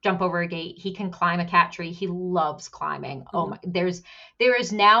jump over a gate. He can climb a cat tree. He loves climbing. Mm-hmm. Oh my, there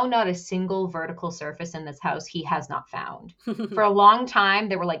is now not a single vertical surface in this house he has not found. For a long time,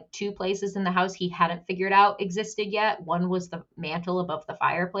 there were like 2 places in the house he hadn't figured out existed yet. One was the mantle above the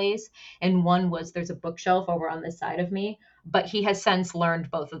fireplace, and one was there's a bookshelf over on this side of me. But he has since learned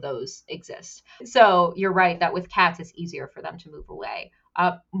both of those exist. So you're right that with cats, it's easier for them to move away.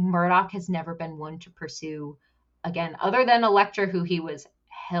 Murdoch has never been one to pursue, again, other than Electra, who he was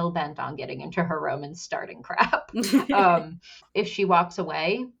hell-bent on getting into her room and starting crap. If she walks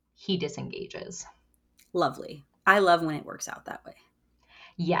away, he disengages. Lovely. I love when it works out that way.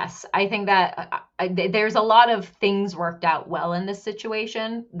 Yes, I think that there's a lot of things worked out well in this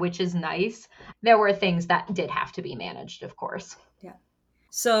situation, which is nice. There were things that did have to be managed, of course. Yeah.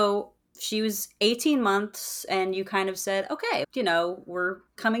 So she was 18 months and you kind of said, okay, we're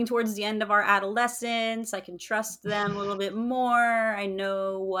coming towards the end of our adolescence. I can trust them a little bit more. I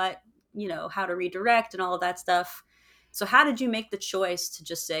know what, how to redirect and all of that stuff. So how did you make the choice to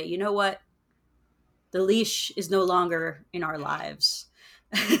just say, you know what? The leash is no longer in our lives.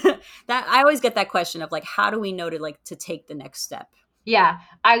 That I always get that question of like, how do we know to take the next step? Yeah,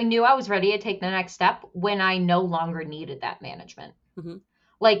 I knew I was ready to take the next step when I no longer needed that management. Mm-hmm.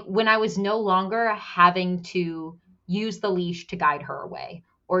 Like when I was no longer having to use the leash to guide her away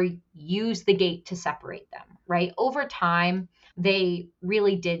or use the gate to separate them, right? Over time, they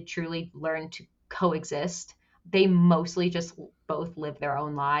really did truly learn to coexist. They mostly just both live their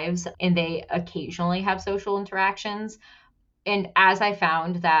own lives and they occasionally have social interactions. And as I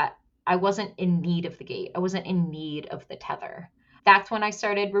found that I wasn't in need of the gate, I wasn't in need of the tether, that's when I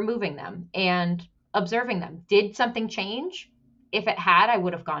started removing them and observing them. Did something change? If it had, I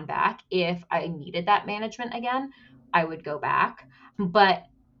would have gone back. If I needed that management again, I would go back. But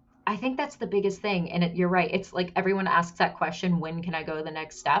I think that's the biggest thing. And you're right. It's like everyone asks that question, when can I go to the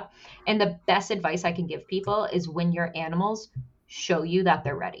next step? And the best advice I can give people is when your animals show you that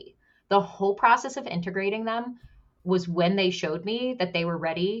they're ready. The whole process of integrating them was when they showed me that they were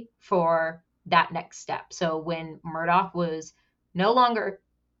ready for that next step. So when Murdoch was no longer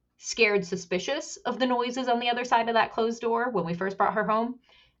scared, suspicious of the noises on the other side of that closed door when we first brought her home,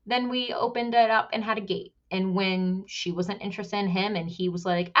 then we opened it up and had a gate. And when she wasn't interested in him and he was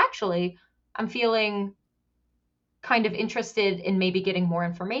like, actually, I'm feeling kind of interested in maybe getting more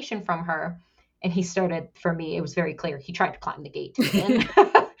information from her. And he started, for me, it was very clear. He tried to climb the gate.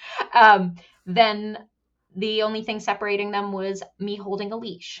 And then the only thing separating them was me holding a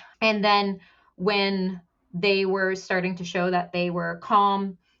leash. And then when they were starting to show that they were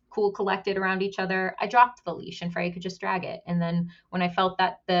calm, cool, collected around each other, I dropped the leash and Freya could just drag it. And then when I felt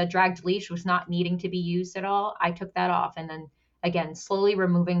that the dragged leash was not needing to be used at all, I took that off. And then again, slowly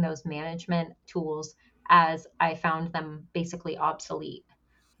removing those management tools as I found them basically obsolete.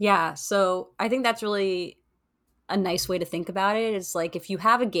 Yeah, so I think that's really a nice way to think about it. It's like if you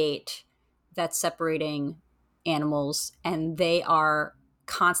have a gate that's separating animals and they are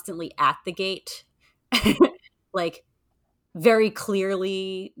constantly at the gate, like very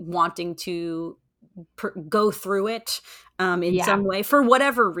clearly wanting to go through it in some way for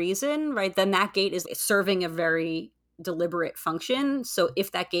whatever reason, right? Then that gate is serving a very deliberate function. So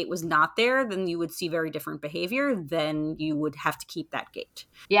if that gate was not there, then you would see very different behavior. Then you would have to keep that gate.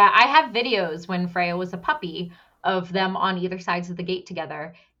 Yeah, I have videos when Freya was a puppy of them on either sides of the gate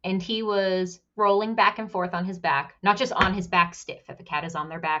together. And he was rolling back and forth on his back, not just on his back stiff. If a cat is on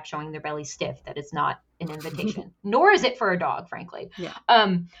their back showing their belly stiff, that is not an invitation, nor is it for a dog, frankly. Yeah.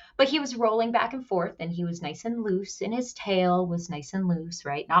 But he was rolling back and forth and he was nice and loose and his tail was nice and loose,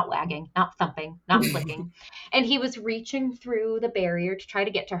 right? Not wagging, not thumping, not flicking. And he was reaching through the barrier to try to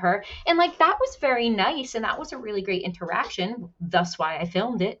get to her. And like, that was very nice. And that was a really great interaction. Thus why I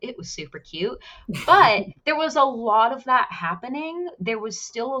filmed it. It was super cute. But there was a lot of that happening. There was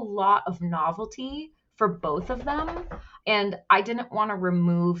still a lot of novelty for both of them. And I didn't want to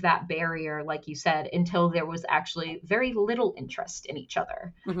remove that barrier, like you said, until there was actually very little interest in each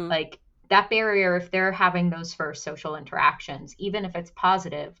other. Mm-hmm. Like that barrier, if they're having those first social interactions, even if it's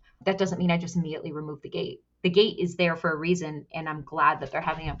positive, that doesn't mean I just immediately remove the gate. The gate is there for a reason, and I'm glad that they're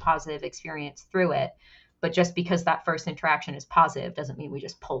having a positive experience through it. But just because that first interaction is positive doesn't mean we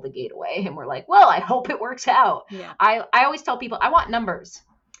just pull the gate away and we're like, well, I hope it works out. Yeah. I always tell people I want numbers.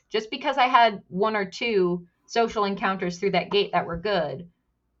 Just because I had one or two social encounters through that gate that were good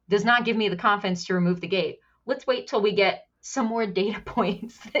does not give me the confidence to remove the gate. Let's wait till we get some more data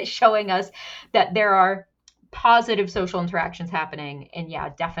points showing us that there are positive social interactions happening. And yeah,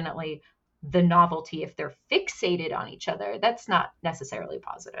 definitely the novelty, if they're fixated on each other, that's not necessarily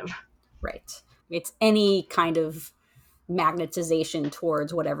positive. Right. It's any kind of magnetization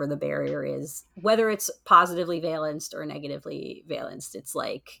towards whatever the barrier is, whether it's positively valenced or negatively valenced. It's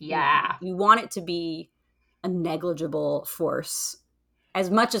like, yeah, you want it to be a negligible force as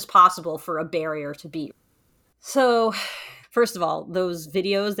much as possible for a barrier to be. So first of all, those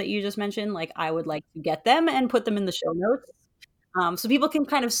videos that you just mentioned, like I would like to get them and put them in the show notes so people can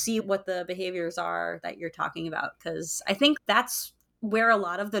kind of see what the behaviors are that you're talking about. Because I think that's where a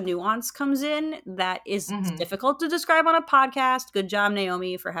lot of the nuance comes in that is difficult to describe on a podcast. Good job,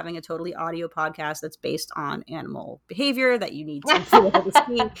 Naomi, for having a totally audio podcast that's based on animal behavior that you need to be able to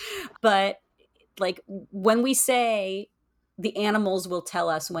see. But like when we say the animals will tell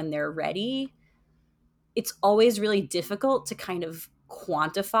us when they're ready, it's always really difficult to kind of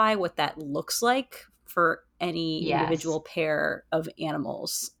quantify what that looks like for any individual pair of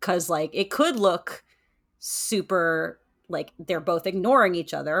animals. Because like it could look super like they're both ignoring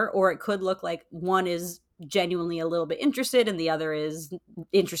each other, or it could look like one is genuinely a little bit interested and the other is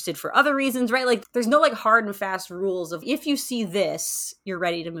interested for other reasons, right? Like there's no like hard and fast rules of if you see this, you're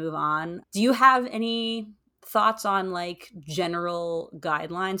ready to move on. Do you have any thoughts on like general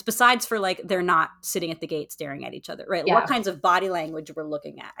guidelines besides for like they're not sitting at the gate staring at each other, right? What kinds of body language we're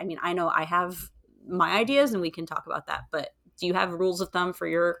looking at? I mean, I know I have my ideas and we can talk about that, but do you have rules of thumb for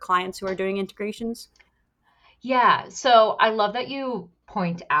your clients who are doing integrations? Yeah, so I love that you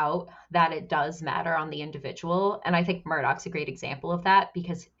point out that it does matter on the individual. And I think Murdoch's a great example of that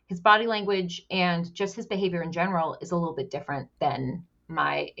because his body language and just his behavior in general is a little bit different than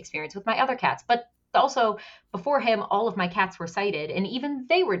my experience with my other cats. But also, before him, all of my cats were sighted and even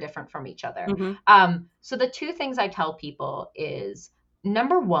they were different from each other. So the two things I tell people is,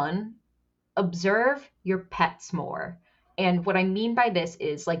 number one, observe your pets more. And what I mean by this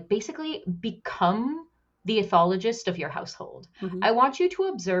is like basically become the ethologist of your household. I want you to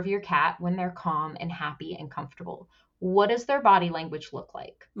observe your cat when they're calm and happy and comfortable. What does their body language look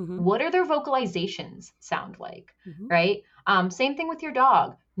like? What are their vocalizations sound like? Right? Same thing with your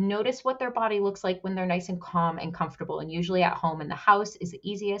dog. Notice what their body looks like when they're nice and calm and comfortable. And usually at home in the house is the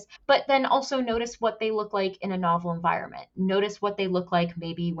easiest. But then also notice what they look like in a novel environment. Notice what they look like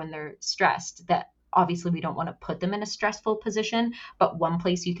maybe when they're stressed. That obviously we don't want to put them in a stressful position, but one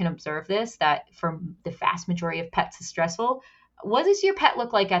place you can observe this, that for the vast majority of pets is stressful. What does your pet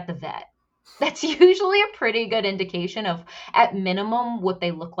look like at the vet? That's usually a pretty good indication of, at minimum, what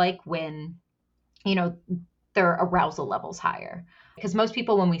they look like when, you know, their arousal level's higher. Because most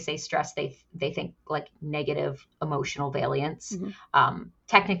people, when we say stress, they think like negative emotional variance.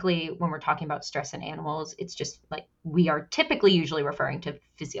 Technically, when we're talking about stress in animals, it's just like we are typically usually referring to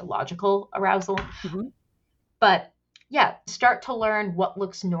physiological arousal. But yeah, start to learn what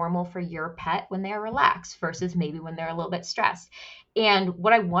looks normal for your pet when they're relaxed versus maybe when they're a little bit stressed. And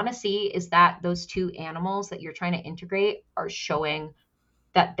what I want to see is that those two animals that you're trying to integrate are showing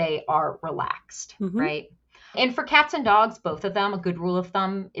that they are relaxed, right? And for cats and dogs, both of them, a good rule of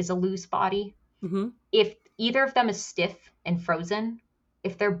thumb is a loose body. If either of them is stiff and frozen,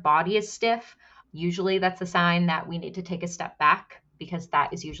 if their body is stiff, usually that's a sign that we need to take a step back, because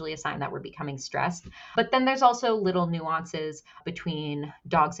that is usually a sign that we're becoming stressed. But then there's also little nuances between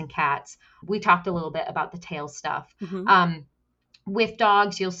dogs and cats. We talked a little bit about the tail stuff. With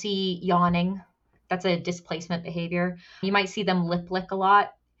dogs, you'll see yawning. That's a displacement behavior. You might see them lip lick a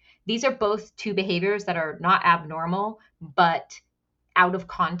lot. These are both two behaviors that are not abnormal, but out of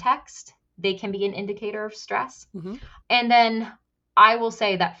context, they can be an indicator of stress. And then I will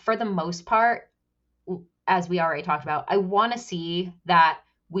say that for the most part, as we already talked about, I want to see that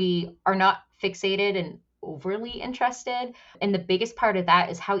we are not fixated and overly interested. And the biggest part of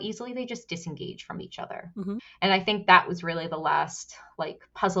that is how easily they just disengage from each other. And I think that was really the last like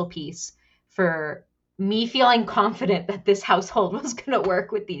puzzle piece for me feeling confident that this household was going to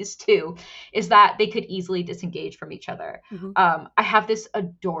work with these two, is that they could easily disengage from each other. I have this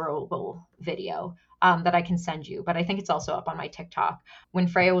adorable video that I can send you, but I think it's also up on my TikTok. When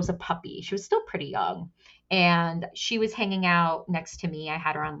Freya was a puppy, she was still pretty young, and she was hanging out next to me. I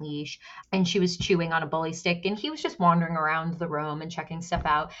had her on leash, and she was chewing on a bully stick, and he was just wandering around the room and checking stuff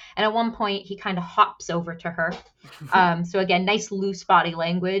out. And at one point, he kind of hops over to her. So again, nice loose body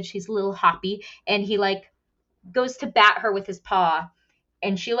language. He's a little hoppy, and he like goes to bat her with his paw.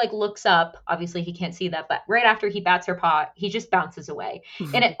 And she like looks up. Obviously, he can't see that, but right after he bats her paw, he just bounces away.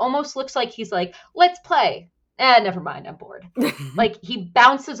 And it almost looks like he's like, let's play. Never mind, I'm bored. Like he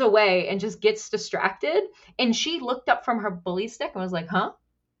bounces away and just gets distracted. And she looked up from her bully stick and was like, huh?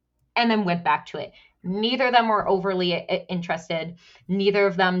 And then went back to it. Neither of them were overly interested. Neither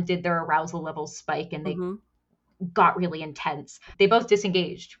of them did their arousal levels spike, and they got really intense. They both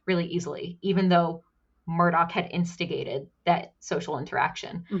disengaged really easily, even though Murdoch had instigated that social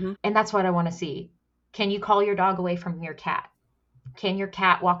interaction. And that's what I want to see. Can you call your dog away from your cat? Can your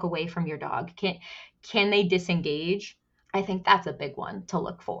cat walk away from your dog? Can they disengage? I think that's a big one to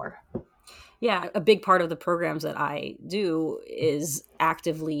look for. Yeah, a big part of the programs that I do is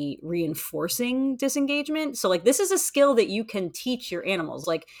actively reinforcing disengagement. So like this is a skill that you can teach your animals.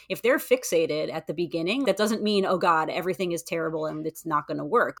 Like if they're fixated at the beginning, that doesn't mean, oh God, everything is terrible and it's not going to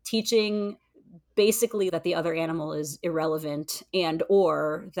work. Teaching basically that the other animal is irrelevant, and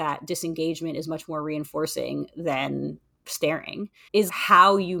or that disengagement is much more reinforcing than staring, is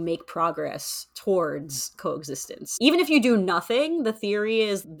how you make progress towards coexistence. Even if you do nothing, the theory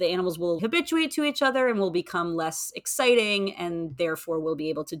is the animals will habituate to each other and will become less exciting, and therefore will be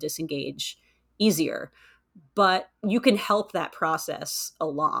able to disengage easier. But you can help that process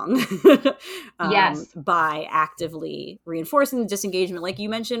along by actively reinforcing the disengagement, like you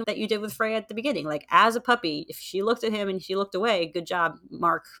mentioned that you did with Freya at the beginning. Like as a puppy, if she looked at him and she looked away, good job,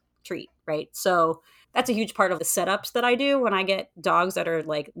 mark, treat, right? So that's a huge part of the setups that I do when I get dogs that are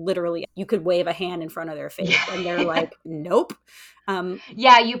like literally, you could wave a hand in front of their face and they're like, nope.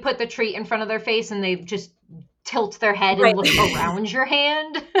 You put the treat in front of their face and they just tilt their head and look around your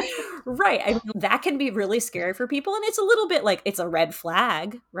hand. Right. I mean, that can be really scary for people. And it's a little bit like it's a red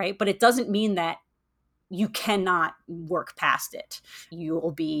flag, right? But it doesn't mean that you cannot work past it. You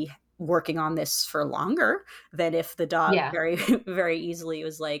will be working on this for longer than if the dog very, very easily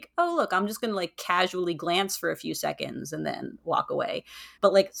was like, oh, look, I'm just going to like casually glance for a few seconds and then walk away.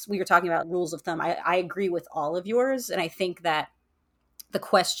 But like we were talking about rules of thumb, I agree with all of yours. And I think that the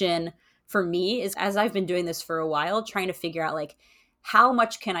question for me is, as I've been doing this for a while, trying to figure out like, how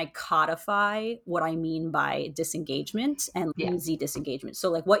much can I codify what I mean by disengagement and easy disengagement?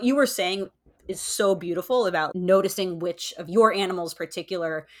 So like what you were saying is so beautiful about noticing which of your animal's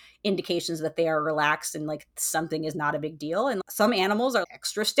particular indications that they are relaxed and like something is not a big deal. And some animals are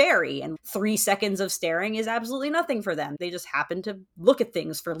extra stary, and 3 seconds of staring is absolutely nothing for them. They just happen to look at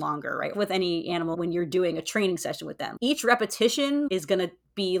things for longer, right? With any animal, when you're doing a training session with them, each repetition is going to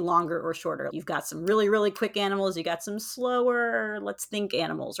be longer or shorter. You've got some really, really quick animals. You got some slower, let's think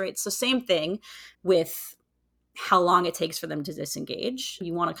animals, right? So same thing with how long it takes for them to disengage.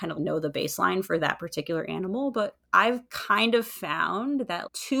 You want to kind of know the baseline for that particular animal, but I've kind of found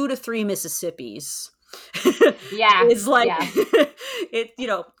that 2 to 3 Mississippis is like it,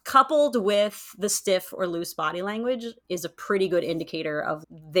 coupled with the stiff or loose body language is a pretty good indicator of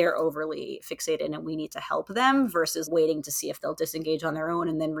they're overly fixated and we need to help them versus waiting to see if they'll disengage on their own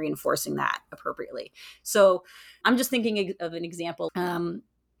and then reinforcing that appropriately. So I'm just thinking of an example.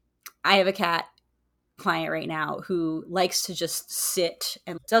 I have a cat client right now who likes to just sit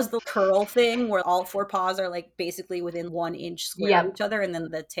and does the curl thing where all 4 paws are like basically within 1 inch square of each other and then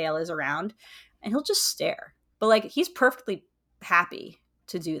the tail is around, and he'll just stare. But like he's perfectly happy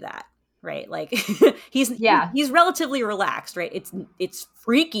to do that, right? Like he's relatively relaxed, right? It's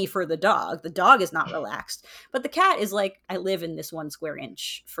freaky for the dog. The dog is not relaxed, but the cat is like, I live in this 1 square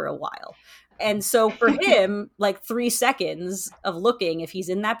inch for a while. And so for him, like 3 seconds of looking, if he's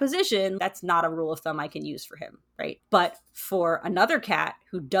in that position, that's not a rule of thumb I can use for him, right? But for another cat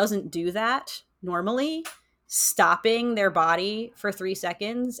who doesn't do that normally, stopping their body for 3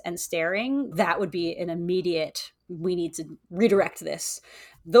 seconds and staring, that would be an immediate, we need to redirect this.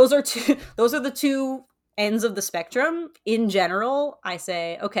 Those are the 2 ends of the spectrum. In general, I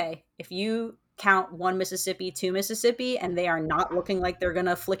say, okay, if you count 1 Mississippi, 2 Mississippi, and they are not looking like they're going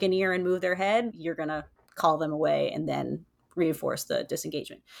to flick an ear and move their head, you're going to call them away and then reinforce the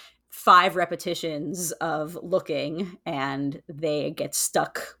disengagement. 5 repetitions of looking and they get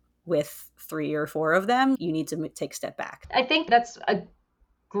stuck with 3 or 4 of them, you need to take a step back. I think that's a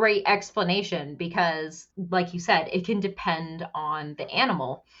great explanation because, like you said, it can depend on the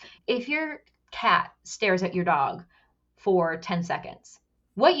animal. If your cat stares at your dog for 10 seconds,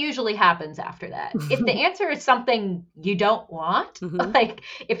 what usually happens after that? If the answer is something you don't want, like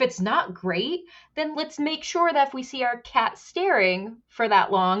if it's not great, then let's make sure that if we see our cat staring for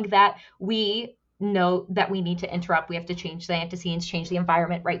that long, that we know that we need to interrupt. We have to change the antecedents, change the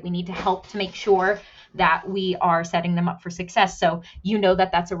environment, right? We need to help to make sure that we are setting them up for success. So you know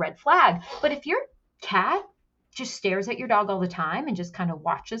that that's a red flag. But if your cat just stares at your dog all the time and just kind of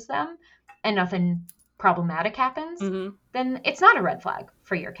watches them and nothing problematic happens, then it's not a red flag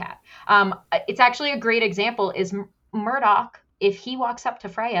for your cat. It's actually a great example is Murdoch. If he walks up to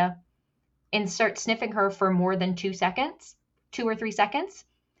Freya and starts sniffing her for more than 2 seconds, 2 or 3 seconds,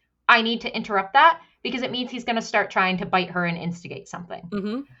 I need to interrupt that because it means he's going to start trying to bite her and instigate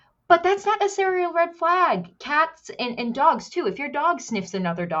something. But that's not necessarily a red flag. Cats and dogs too. If your dog sniffs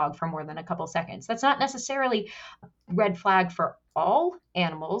another dog for more than a couple seconds, that's not necessarily a red flag for all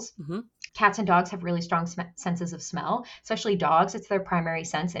animals. Cats and dogs have really strong senses of smell, especially dogs. It's their primary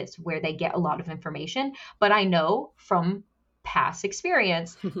sense. It's where they get a lot of information. But I know from past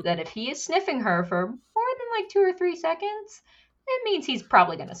experience that if he is sniffing her for more than like 2 or 3 seconds, it means he's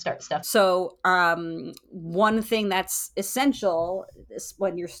probably going to start stuff. So one thing that's essential is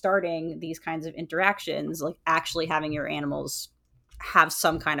when you're starting these kinds of interactions, like actually having your animals have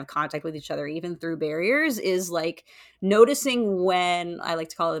some kind of contact with each other, even through barriers, is like noticing when, I like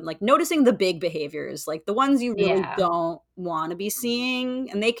to call them like noticing the big behaviors, like the ones you really don't want to be seeing.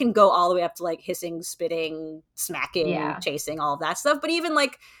 And they can go all the way up to like hissing, spitting, smacking, chasing, all of that stuff. But even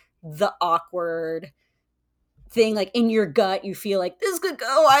like the awkward thing, like in your gut, you feel like this could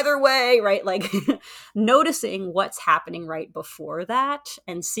go either way, right? Like noticing what's happening right before that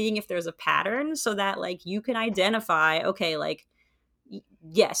and seeing if there's a pattern so that like you can identify, okay, like,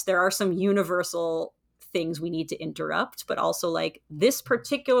 yes, there are some universal things we need to interrupt, but also like this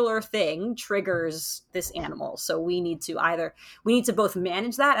particular thing triggers this animal. So we need to both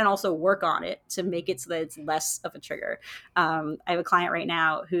manage that and also work on it to make it so that it's less of a trigger. I have a client right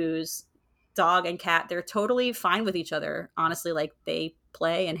now whose dog and cat, they're totally fine with each other. Honestly, like they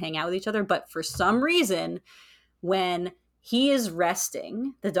play and hang out with each other. But for some reason, when he is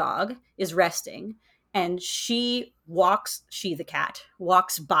resting, the dog is resting, and the cat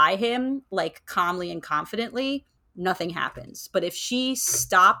walks by him like calmly and confidently, nothing happens. But if she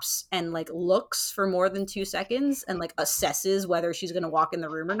stops and like looks for more than 2 seconds and like assesses whether she's going to walk in the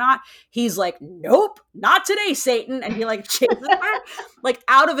room or not, he's like, nope, not today, Satan. And he like chases her like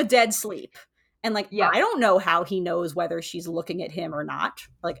out of a dead sleep. And like, I don't know how he knows whether she's looking at him or not.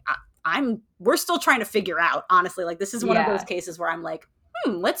 Like we're still trying to figure out, honestly. Like this is one of those cases where I'm like,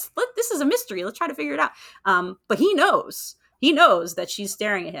 this is a mystery. Let's try to figure it out. But he knows that she's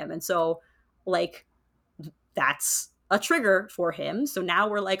staring at him. And so like, that's a trigger for him. So now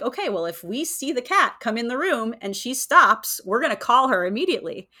we're like, okay, well, if we see the cat come in the room and she stops, we're going to call her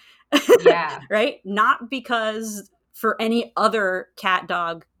immediately. Yeah. Right? Not because for any other cat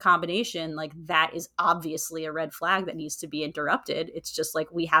dog combination, like that is obviously a red flag that needs to be interrupted. It's just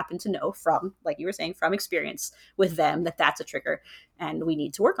like we happen to know from, like you were saying, from experience with them that that's a trigger and we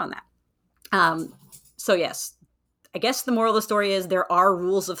need to work on that. So yes, I guess the moral of the story is there are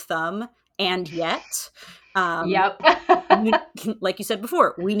rules of thumb, and yet, Yep. like you said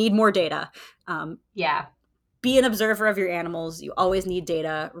before, we need more data. Yeah. Be an observer of your animals. You always need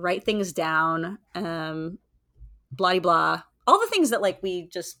data. Write things down. Blah blah. All the things that like we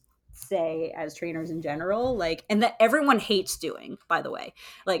just say as trainers in general, like, and that everyone hates doing, by the way,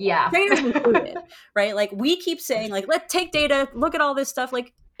 like trainers included, right? Like we keep saying like, let's take data, look at all this stuff.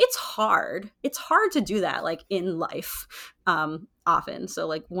 Like it's hard to do that like in life often. So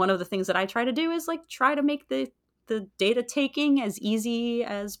like one of the things that I try to do is like try to make the data taking as easy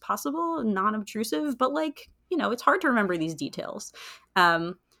as possible, non-obtrusive, but like, you know, it's hard to remember these details,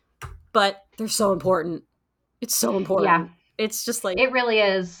 but they're so important. It's so important. Yeah. It's just like, it really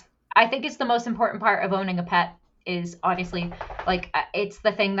is. I think it's the most important part of owning a pet is honestly, like, it's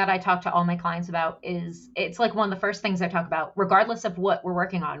the thing that I talk to all my clients about. Is it's like one of the first things I talk about, regardless of what we're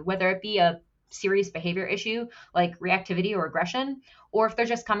working on, whether it be a serious behavior issue like reactivity or aggression, or if they're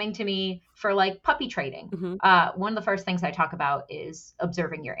just coming to me for like puppy training. Mm-hmm. One of the first things I talk about is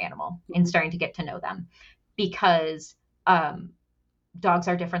observing your animal mm-hmm. and starting to get to know them, because dogs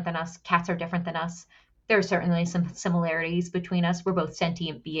are different than us. Cats are different than us. There are certainly some similarities between us. We're both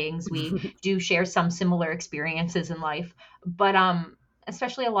sentient beings. We do share some similar experiences in life, but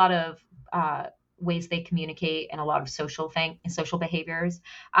especially a lot of ways they communicate and a lot of social behaviors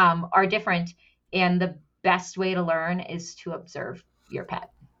are different. And the best way to learn is to observe your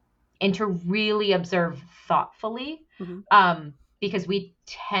pet and to really observe thoughtfully, mm-hmm. Because we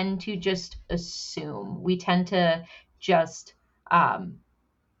tend to just assume. We tend to just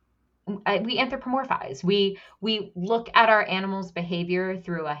we anthropomorphize. We look at our animal's behavior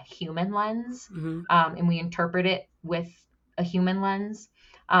through a human lens, mm-hmm. And we interpret it with a human lens.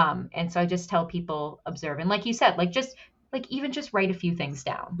 And so I just tell people observe, and like you said, like just like even just write a few things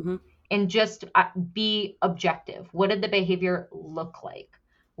down, mm-hmm. and just be objective. What did the behavior look like?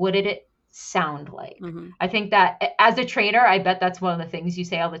 What did it sound like? Mm-hmm. I think that as a trainer, I bet that's one of the things you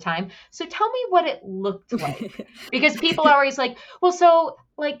say all the time. So tell me what it looked like, because people are always like, well, so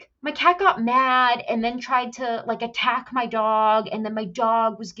like my cat got mad and then tried to like attack my dog, and then my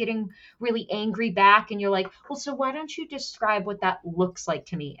dog was getting really angry back. And you're like, well, so why don't you describe what that looks like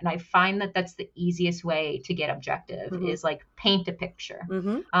to me? And I find that that's the easiest way to get objective, mm-hmm. is like paint a picture.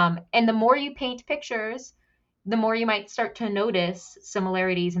 Mm-hmm. And the more you paint pictures, the more you might start to notice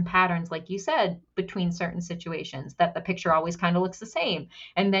similarities and patterns, like you said, between certain situations, that the picture always kind of looks the same.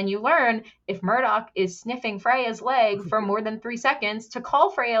 And then you learn, if Murdoch is sniffing Freya's leg for more than 3 seconds, to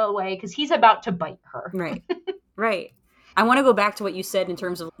call Freya away because he's about to bite her. Right. Right. I want to go back to what you said in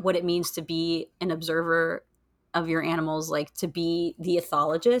terms of what it means to be an observer of your animals, like to be the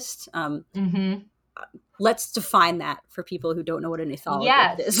ethologist. Mm-hmm. Let's define that for people who don't know what an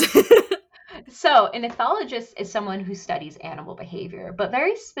ethologist is. So an ethologist is someone who studies animal behavior, but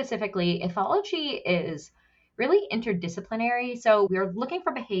very specifically, ethology is really interdisciplinary. So we're looking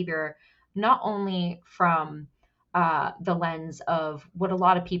for behavior not only from the lens of what a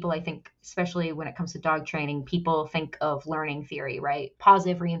lot of people, I think, especially when it comes to dog training, people think of learning theory, right?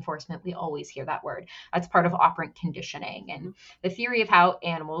 Positive reinforcement. We always hear that word. That's part of operant conditioning and the theory of how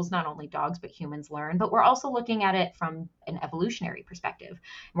animals, not only dogs, but humans learn. But we're also looking at it from an evolutionary perspective.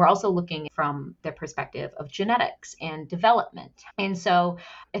 We're also looking from the perspective of genetics and development. And so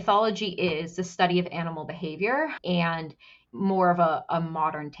ethology is the study of animal behavior, and more of a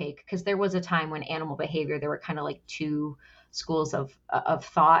modern take, because there was a time when animal behavior, there were kind of like two schools of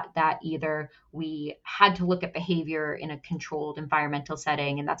thought, that either we had to look at behavior in a controlled environmental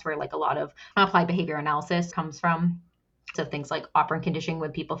setting, and that's where like a lot of applied behavior analysis comes from. So things like operant conditioning,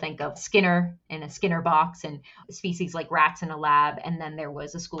 when people think of Skinner in a Skinner box and species like rats in a lab. And then there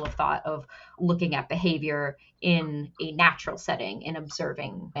was a school of thought of looking at behavior in a natural setting and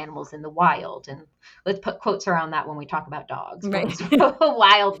observing animals in the wild. And let's put quotes around that when we talk about dogs. Right. A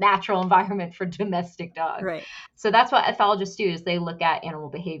wild, natural environment for domestic dogs. Right. So that's what ethologists do, is they look at animal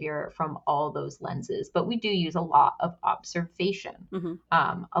behavior from all those lenses. But we do use a lot of observation. Mm-hmm.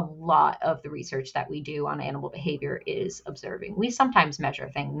 A lot of the research that we do on animal behavior is observing. We sometimes measure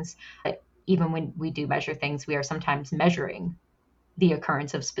things, but even when we do measure things, we are sometimes measuring the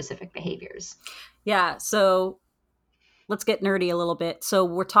occurrence of specific behaviors. Yeah. So let's get nerdy a little bit. So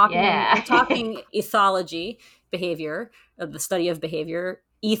we're Yeah. talking ethology, behavior, the study of behavior.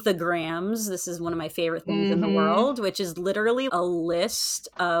 Ethograms, this is one of my favorite things in the world, which is literally a list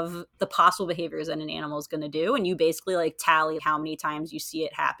of the possible behaviors that an animal is going to do, and you basically like tally how many times you see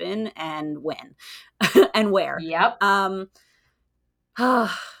it happen and when and where. Yep.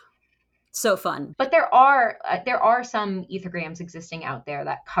 So fun. But there are some ethograms existing out there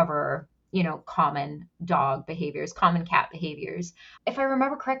that cover, common dog behaviors, common cat behaviors. If I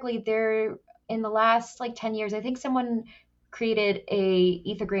remember correctly, there in the last like 10 years, I think someone created a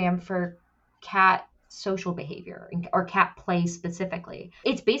ethogram for cat social behavior or cat play specifically.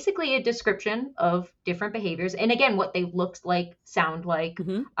 It's basically a description of different behaviors and again what they look like, sound like,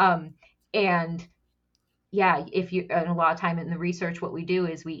 and yeah, and a lot of time in the research, what we do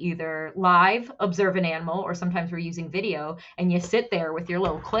is we either live observe an animal or sometimes we're using video and you sit there with your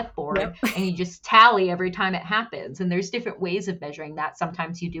little clipboard and you just tally every time it happens. And there's different ways of measuring that.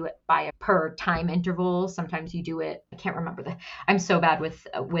 Sometimes you do it by per time interval. Sometimes you do it, I can't remember I'm so bad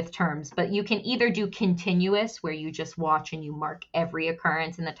with terms, but you can either do continuous where you just watch and you mark every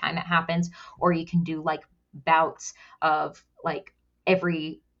occurrence and the time it happens, or you can do like bouts of like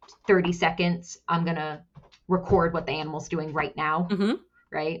every 30 seconds, I'm going to record what the animal's doing right now.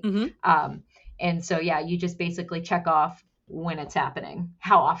 Right. And so, yeah, you just basically check off when it's happening,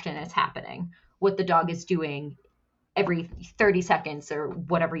 how often it's happening, what the dog is doing every 30 seconds or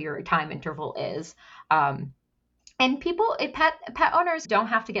whatever your time interval is. And pet owners don't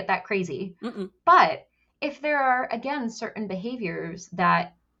have to get that crazy. But if there are, again, certain behaviors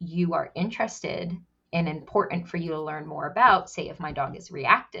that you are interested and important for you to learn more about, say if my dog is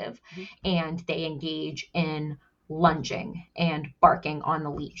reactive and they engage in lunging and barking on the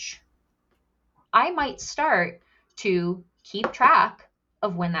leash, I might start to keep track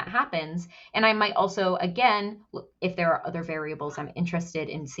of when that happens. And I might also, again, if there are other variables I'm interested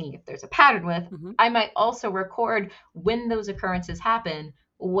in seeing if there's a pattern with, I might also record when those occurrences happen,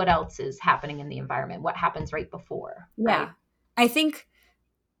 what else is happening in the environment, what happens right before. Yeah. Right? I think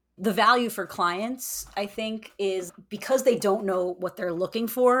the value for clients, I think, is because they don't know what they're looking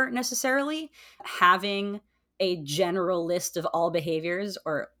for necessarily, having a general list of all behaviors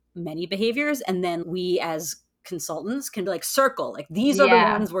or many behaviors. And then we as consultants can be like, circle, like these are the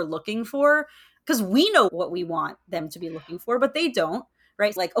ones we're looking for, because we know what we want them to be looking for, but they don't,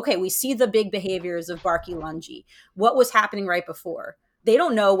 right? Like, okay, we see the big behaviors of barky lungy. What was happening right before? They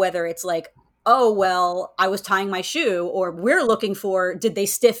don't know whether it's like, oh, well, I was tying my shoe, or we're looking for, did they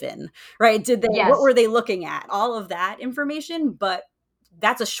stiffen, right? What were they looking at? All of that information, but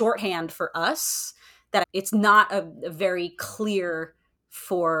that's a shorthand for us that it's not a very clear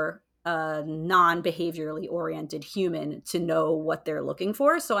for a non-behaviorally oriented human to know what they're looking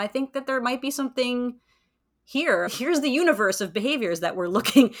for. So I think that there might be something here. Here's the universe of behaviors that we're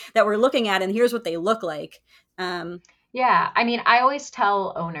looking at, and here's what they look like. Yeah, I mean, I always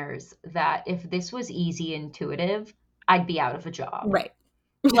tell owners that if this was easy, intuitive, I'd be out of a job. Right.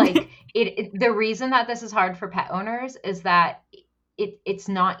 Like the reason that this is hard for pet owners is that it's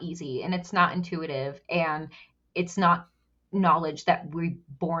not easy and it's not intuitive and it's not knowledge that we're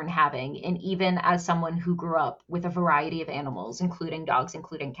born having. And even as someone who grew up with a variety of animals, including dogs,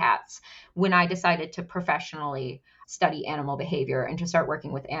 including cats, when I decided to professionally study animal behavior and to start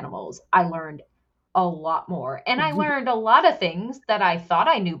working with animals, I learned a lot more. And I learned a lot of things that I thought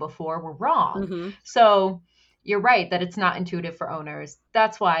I knew before were wrong. So you're right that it's not intuitive for owners.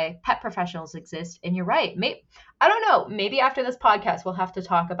 That's why pet professionals exist. And you're right. I don't know. Maybe after this podcast, we'll have to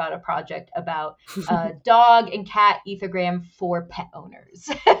talk about a project about dog and cat ethogram for pet owners.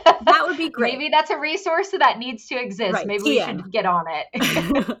 That would be great. Maybe that's a resource that needs to exist. Right. Maybe we should get on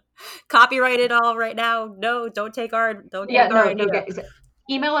it. Copyright it all right now. No, don't take our idea.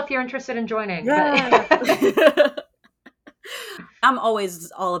 Email if you're interested in joining. Yeah. I'm always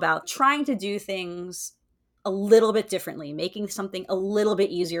all about trying to do things a little bit differently, making something a little bit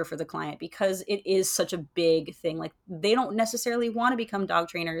easier for the client, because it is such a big thing. Like, they don't necessarily want to become dog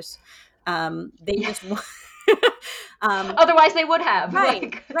trainers. They just want otherwise they would have.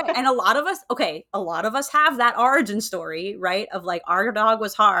 Right. And a lot of us have that origin story, right? Of like, our dog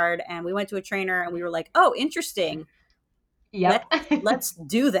was hard and we went to a trainer and we were like, oh, interesting. Yep. Let's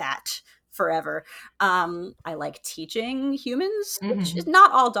do that forever. I like teaching humans, which is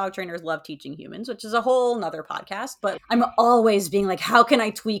not all dog trainers love teaching humans, which is a whole nother podcast, but I'm always being like, how can I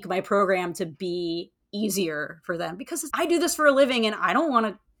tweak my program to be easier for them? Because I do this for a living and I don't want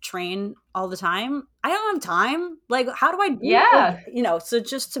to train all the time. I don't have time. Like, how do I do it? So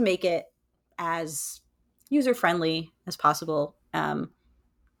just to make it as user-friendly as possible,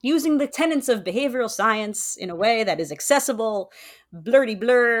 using the tenets of behavioral science in a way that is accessible, blurdy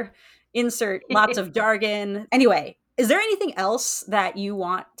blur, insert lots of jargon. Anyway, is there anything else that you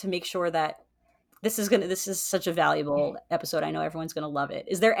want to make sure that this is such a valuable episode. I know everyone's going to love it.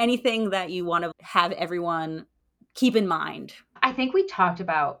 Is there anything that you want to have everyone keep in mind? I think we talked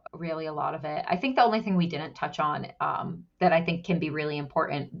about really a lot of it. I think the only thing we didn't touch on that I think can be really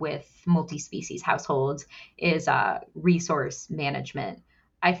important with multi-species households is resource management.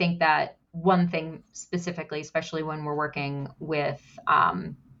 I think that one thing specifically, especially when we're working with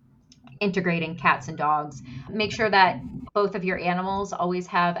integrating cats and dogs, make sure that both of your animals always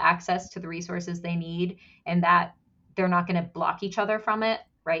have access to the resources they need and that they're not going to block each other from it,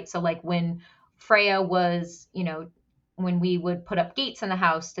 right? So like when Freya was, when we would put up gates in the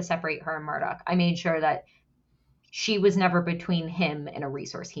house to separate her and Murdoch, I made sure that she was never between him and a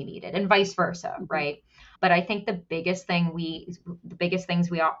resource he needed and vice versa, right? But I think the biggest things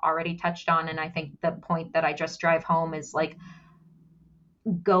we already touched on, and I think the point that I just drive home is like,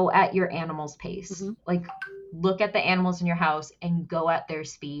 go at your animal's pace. Like look at the animals in your house and go at their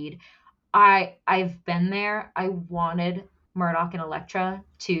speed. I've been there. I wanted Murdoch and Electra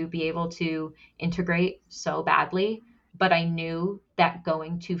to be able to integrate so badly, but I knew that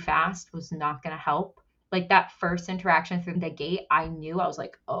going too fast was not going to help. Like that first interaction through the gate, I knew, I was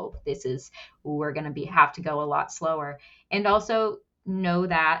like, oh, we're going to have to go a lot slower. And also know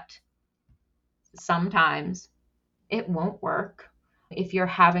that sometimes it won't work. If you're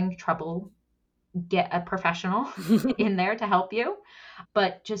having trouble, get a professional in there to help you,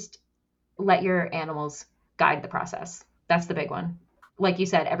 but just let your animals guide the process. That's the big one. Like you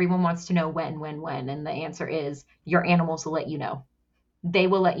said, everyone wants to know when, and the answer is your animals will let you know. They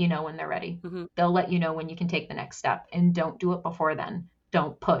will let you know when they're ready. They'll let you know when you can take the next step, and don't do it before then.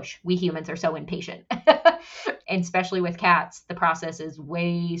 Don't push. We humans are so impatient. And especially with cats, the process is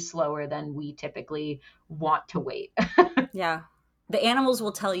way slower than we typically want to wait. Yeah. The animals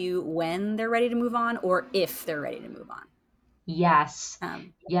will tell you when they're ready to move on or if they're ready to move on. Yes.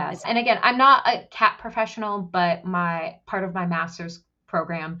 Yes. And again, I'm not a cat professional, but part of my master's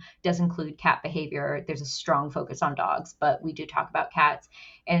program does include cat behavior. There's a strong focus on dogs, but we do talk about cats.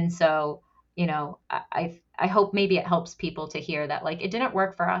 And so, I hope maybe it helps people to hear that like it didn't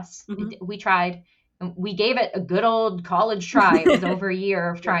work for us. We tried. We gave it a good old college try. It was over a year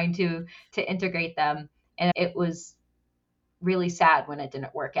of trying to integrate them. And it was really sad when it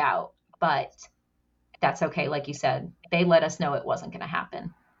didn't work out, but that's okay. Like you said, they let us know it wasn't going to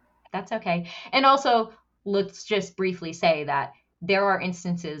happen. That's okay. And also, let's just briefly say that there are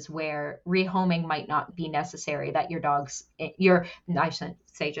instances where rehoming might not be necessary, that I shouldn't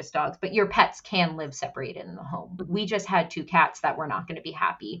say just dogs, but your pets can live separated in the home. We just had 2 cats that were not going to be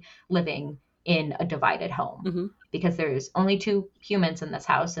happy living in a divided home because there's only 2 humans in this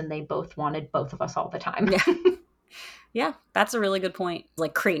house and they both wanted both of us all the time. Yeah, that's a really good point.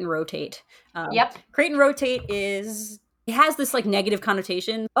 Like crate and rotate. Yep. Crate and rotate it has this like negative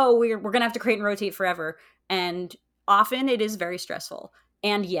connotation. Oh, we're going to have to crate and rotate forever. And often it is very stressful.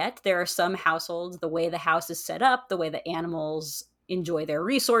 And yet there are some households, the way the house is set up, the way the animals enjoy their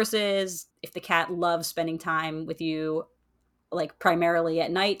resources. If the cat loves spending time with you, like primarily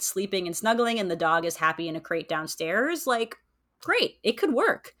at night, sleeping and snuggling, and the dog is happy in a crate downstairs, like great, it could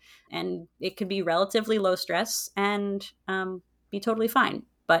work. And it could be relatively low stress and be totally fine.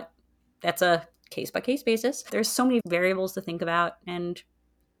 But that's a case-by-case basis. There's so many variables to think about. And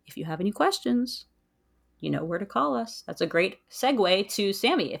if you have any questions, you know where to call us. That's a great segue to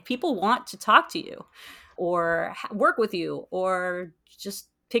Sammy. If people want to talk to you or work with you or just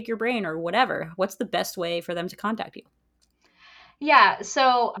pick your brain or whatever, what's the best way for them to contact you? Yeah,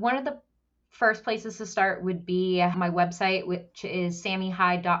 so one of the first places to start would be my website, which is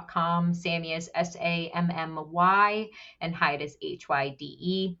sammyhyde.com. Sammy is SAMMY and Hyde is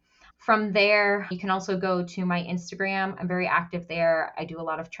HYDE. From there, you can also go to my Instagram. I'm very active there. I do a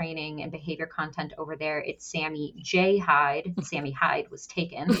lot of training and behavior content over there. It's Sammy J. Hyde. Sammy Hyde was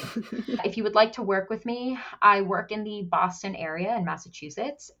taken. If you would like to work with me, I work in the Boston area in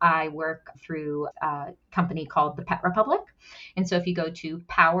Massachusetts. I work through a company called The Pet Republic. And so if you go to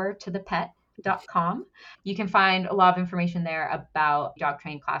powertothepet.com. You can find a lot of information there about dog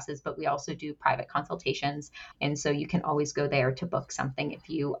training classes, but we also do private consultations. And so you can always go there to book something if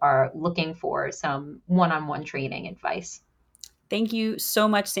you are looking for some one-on-one training advice. Thank you so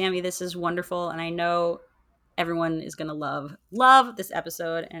much, Sammy. This is wonderful. And I know everyone is going to love this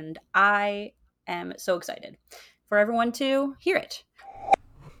episode. And I am so excited for everyone to hear it.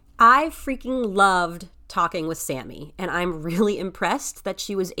 I freaking loved talking with Sammy, and I'm really impressed that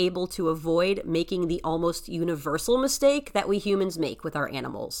she was able to avoid making the almost universal mistake that we humans make with our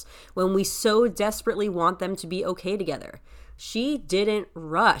animals when we so desperately want them to be okay together. She didn't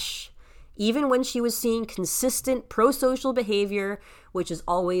rush, even when she was seeing consistent pro-social behavior, which is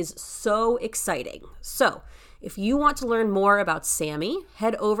always so exciting. So, if you want to learn more about Sammy,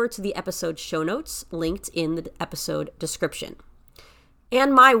 head over to the episode show notes linked in the episode description.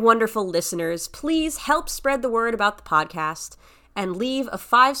 And my wonderful listeners, please help spread the word about the podcast and leave a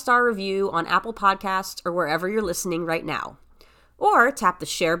 5-star review on Apple Podcasts or wherever you're listening right now. Or tap the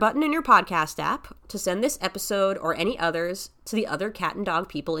share button in your podcast app to send this episode or any others to the other cat and dog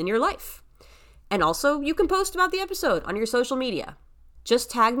people in your life. And also, you can post about the episode on your social media. Just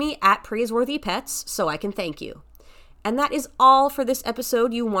tag me at Praiseworthy Pets so I can thank you. And that is all for this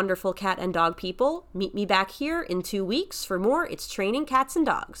episode, you wonderful cat and dog people. Meet me back here in 2 weeks for more It's Training Cats and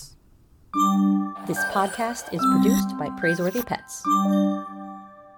Dogs. This podcast is produced by Praiseworthy Pets.